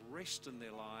place of rest in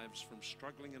their lives from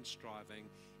struggling and striving,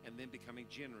 and then becoming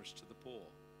generous to the poor.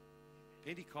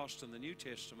 Pentecost in the New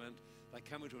Testament, they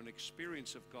come into an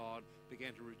experience of God,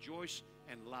 began to rejoice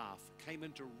and laugh, came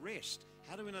into rest.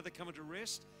 How do we know they come into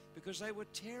rest? Because they were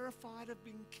terrified of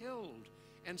being killed,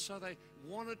 and so they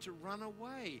wanted to run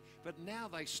away. But now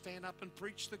they stand up and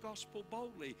preach the gospel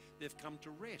boldly. They've come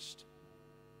to rest.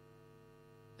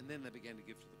 And then they began to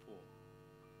give to the poor.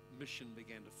 Mission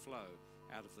began to flow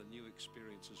out of the new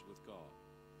experiences with God.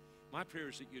 My prayer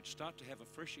is that you'd start to have a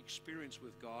fresh experience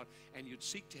with God, and you'd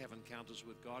seek to have encounters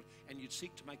with God, and you'd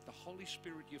seek to make the Holy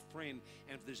Spirit your friend.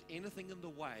 And if there's anything in the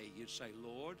way, you'd say,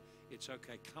 Lord, it's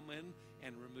okay, come in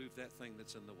and remove that thing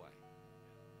that's in the way.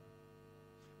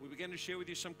 We began to share with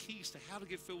you some keys to how to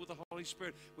get filled with the Holy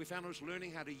Spirit. We found it was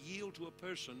learning how to yield to a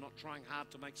person, not trying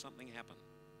hard to make something happen.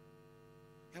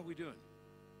 How are we doing?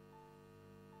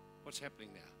 What's happening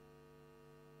now?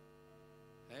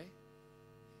 Hey?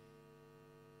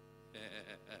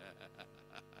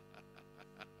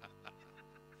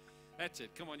 That's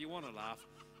it. Come on, you want to laugh.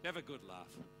 Have a good laugh.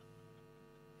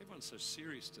 Everyone's so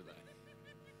serious today.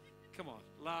 Come on,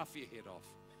 laugh your head off.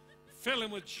 Fill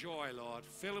him with joy, Lord.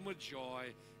 Fill him with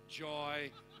joy, joy,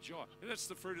 joy. And that's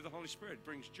the fruit of the Holy Spirit. It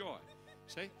brings joy.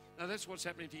 See? Now that's what's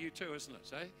happening to you too, isn't it?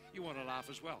 See? You want to laugh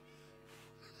as well.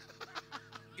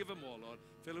 Give him more, Lord.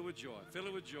 Fill it with joy. Fill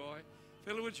it with joy.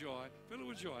 Fill it with joy. Fill it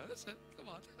with joy. That's it. Come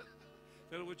on.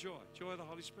 Fill it with joy. Joy of the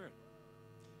Holy Spirit.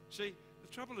 See, the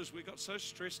trouble is we got so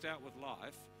stressed out with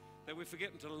life that we're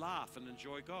forgetting to laugh and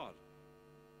enjoy God.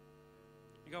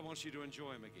 And God wants you to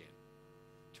enjoy him again.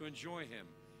 To enjoy him.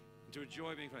 And to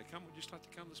enjoy being free. Come, would you just like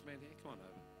to come this man here? Come on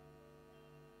over.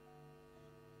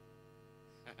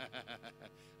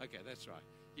 Okay, that's right.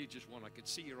 You just want, I could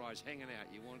see your eyes hanging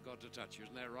out. You want God to touch you.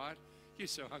 Isn't that right? You're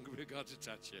so hungry for God to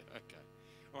touch you. Okay.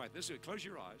 All right, this is it. Close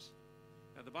your eyes.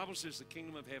 Now, the Bible says the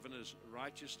kingdom of heaven is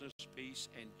righteousness, peace,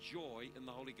 and joy in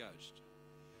the Holy Ghost.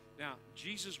 Now,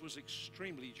 Jesus was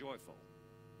extremely joyful.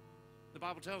 The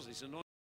Bible tells us he's anointed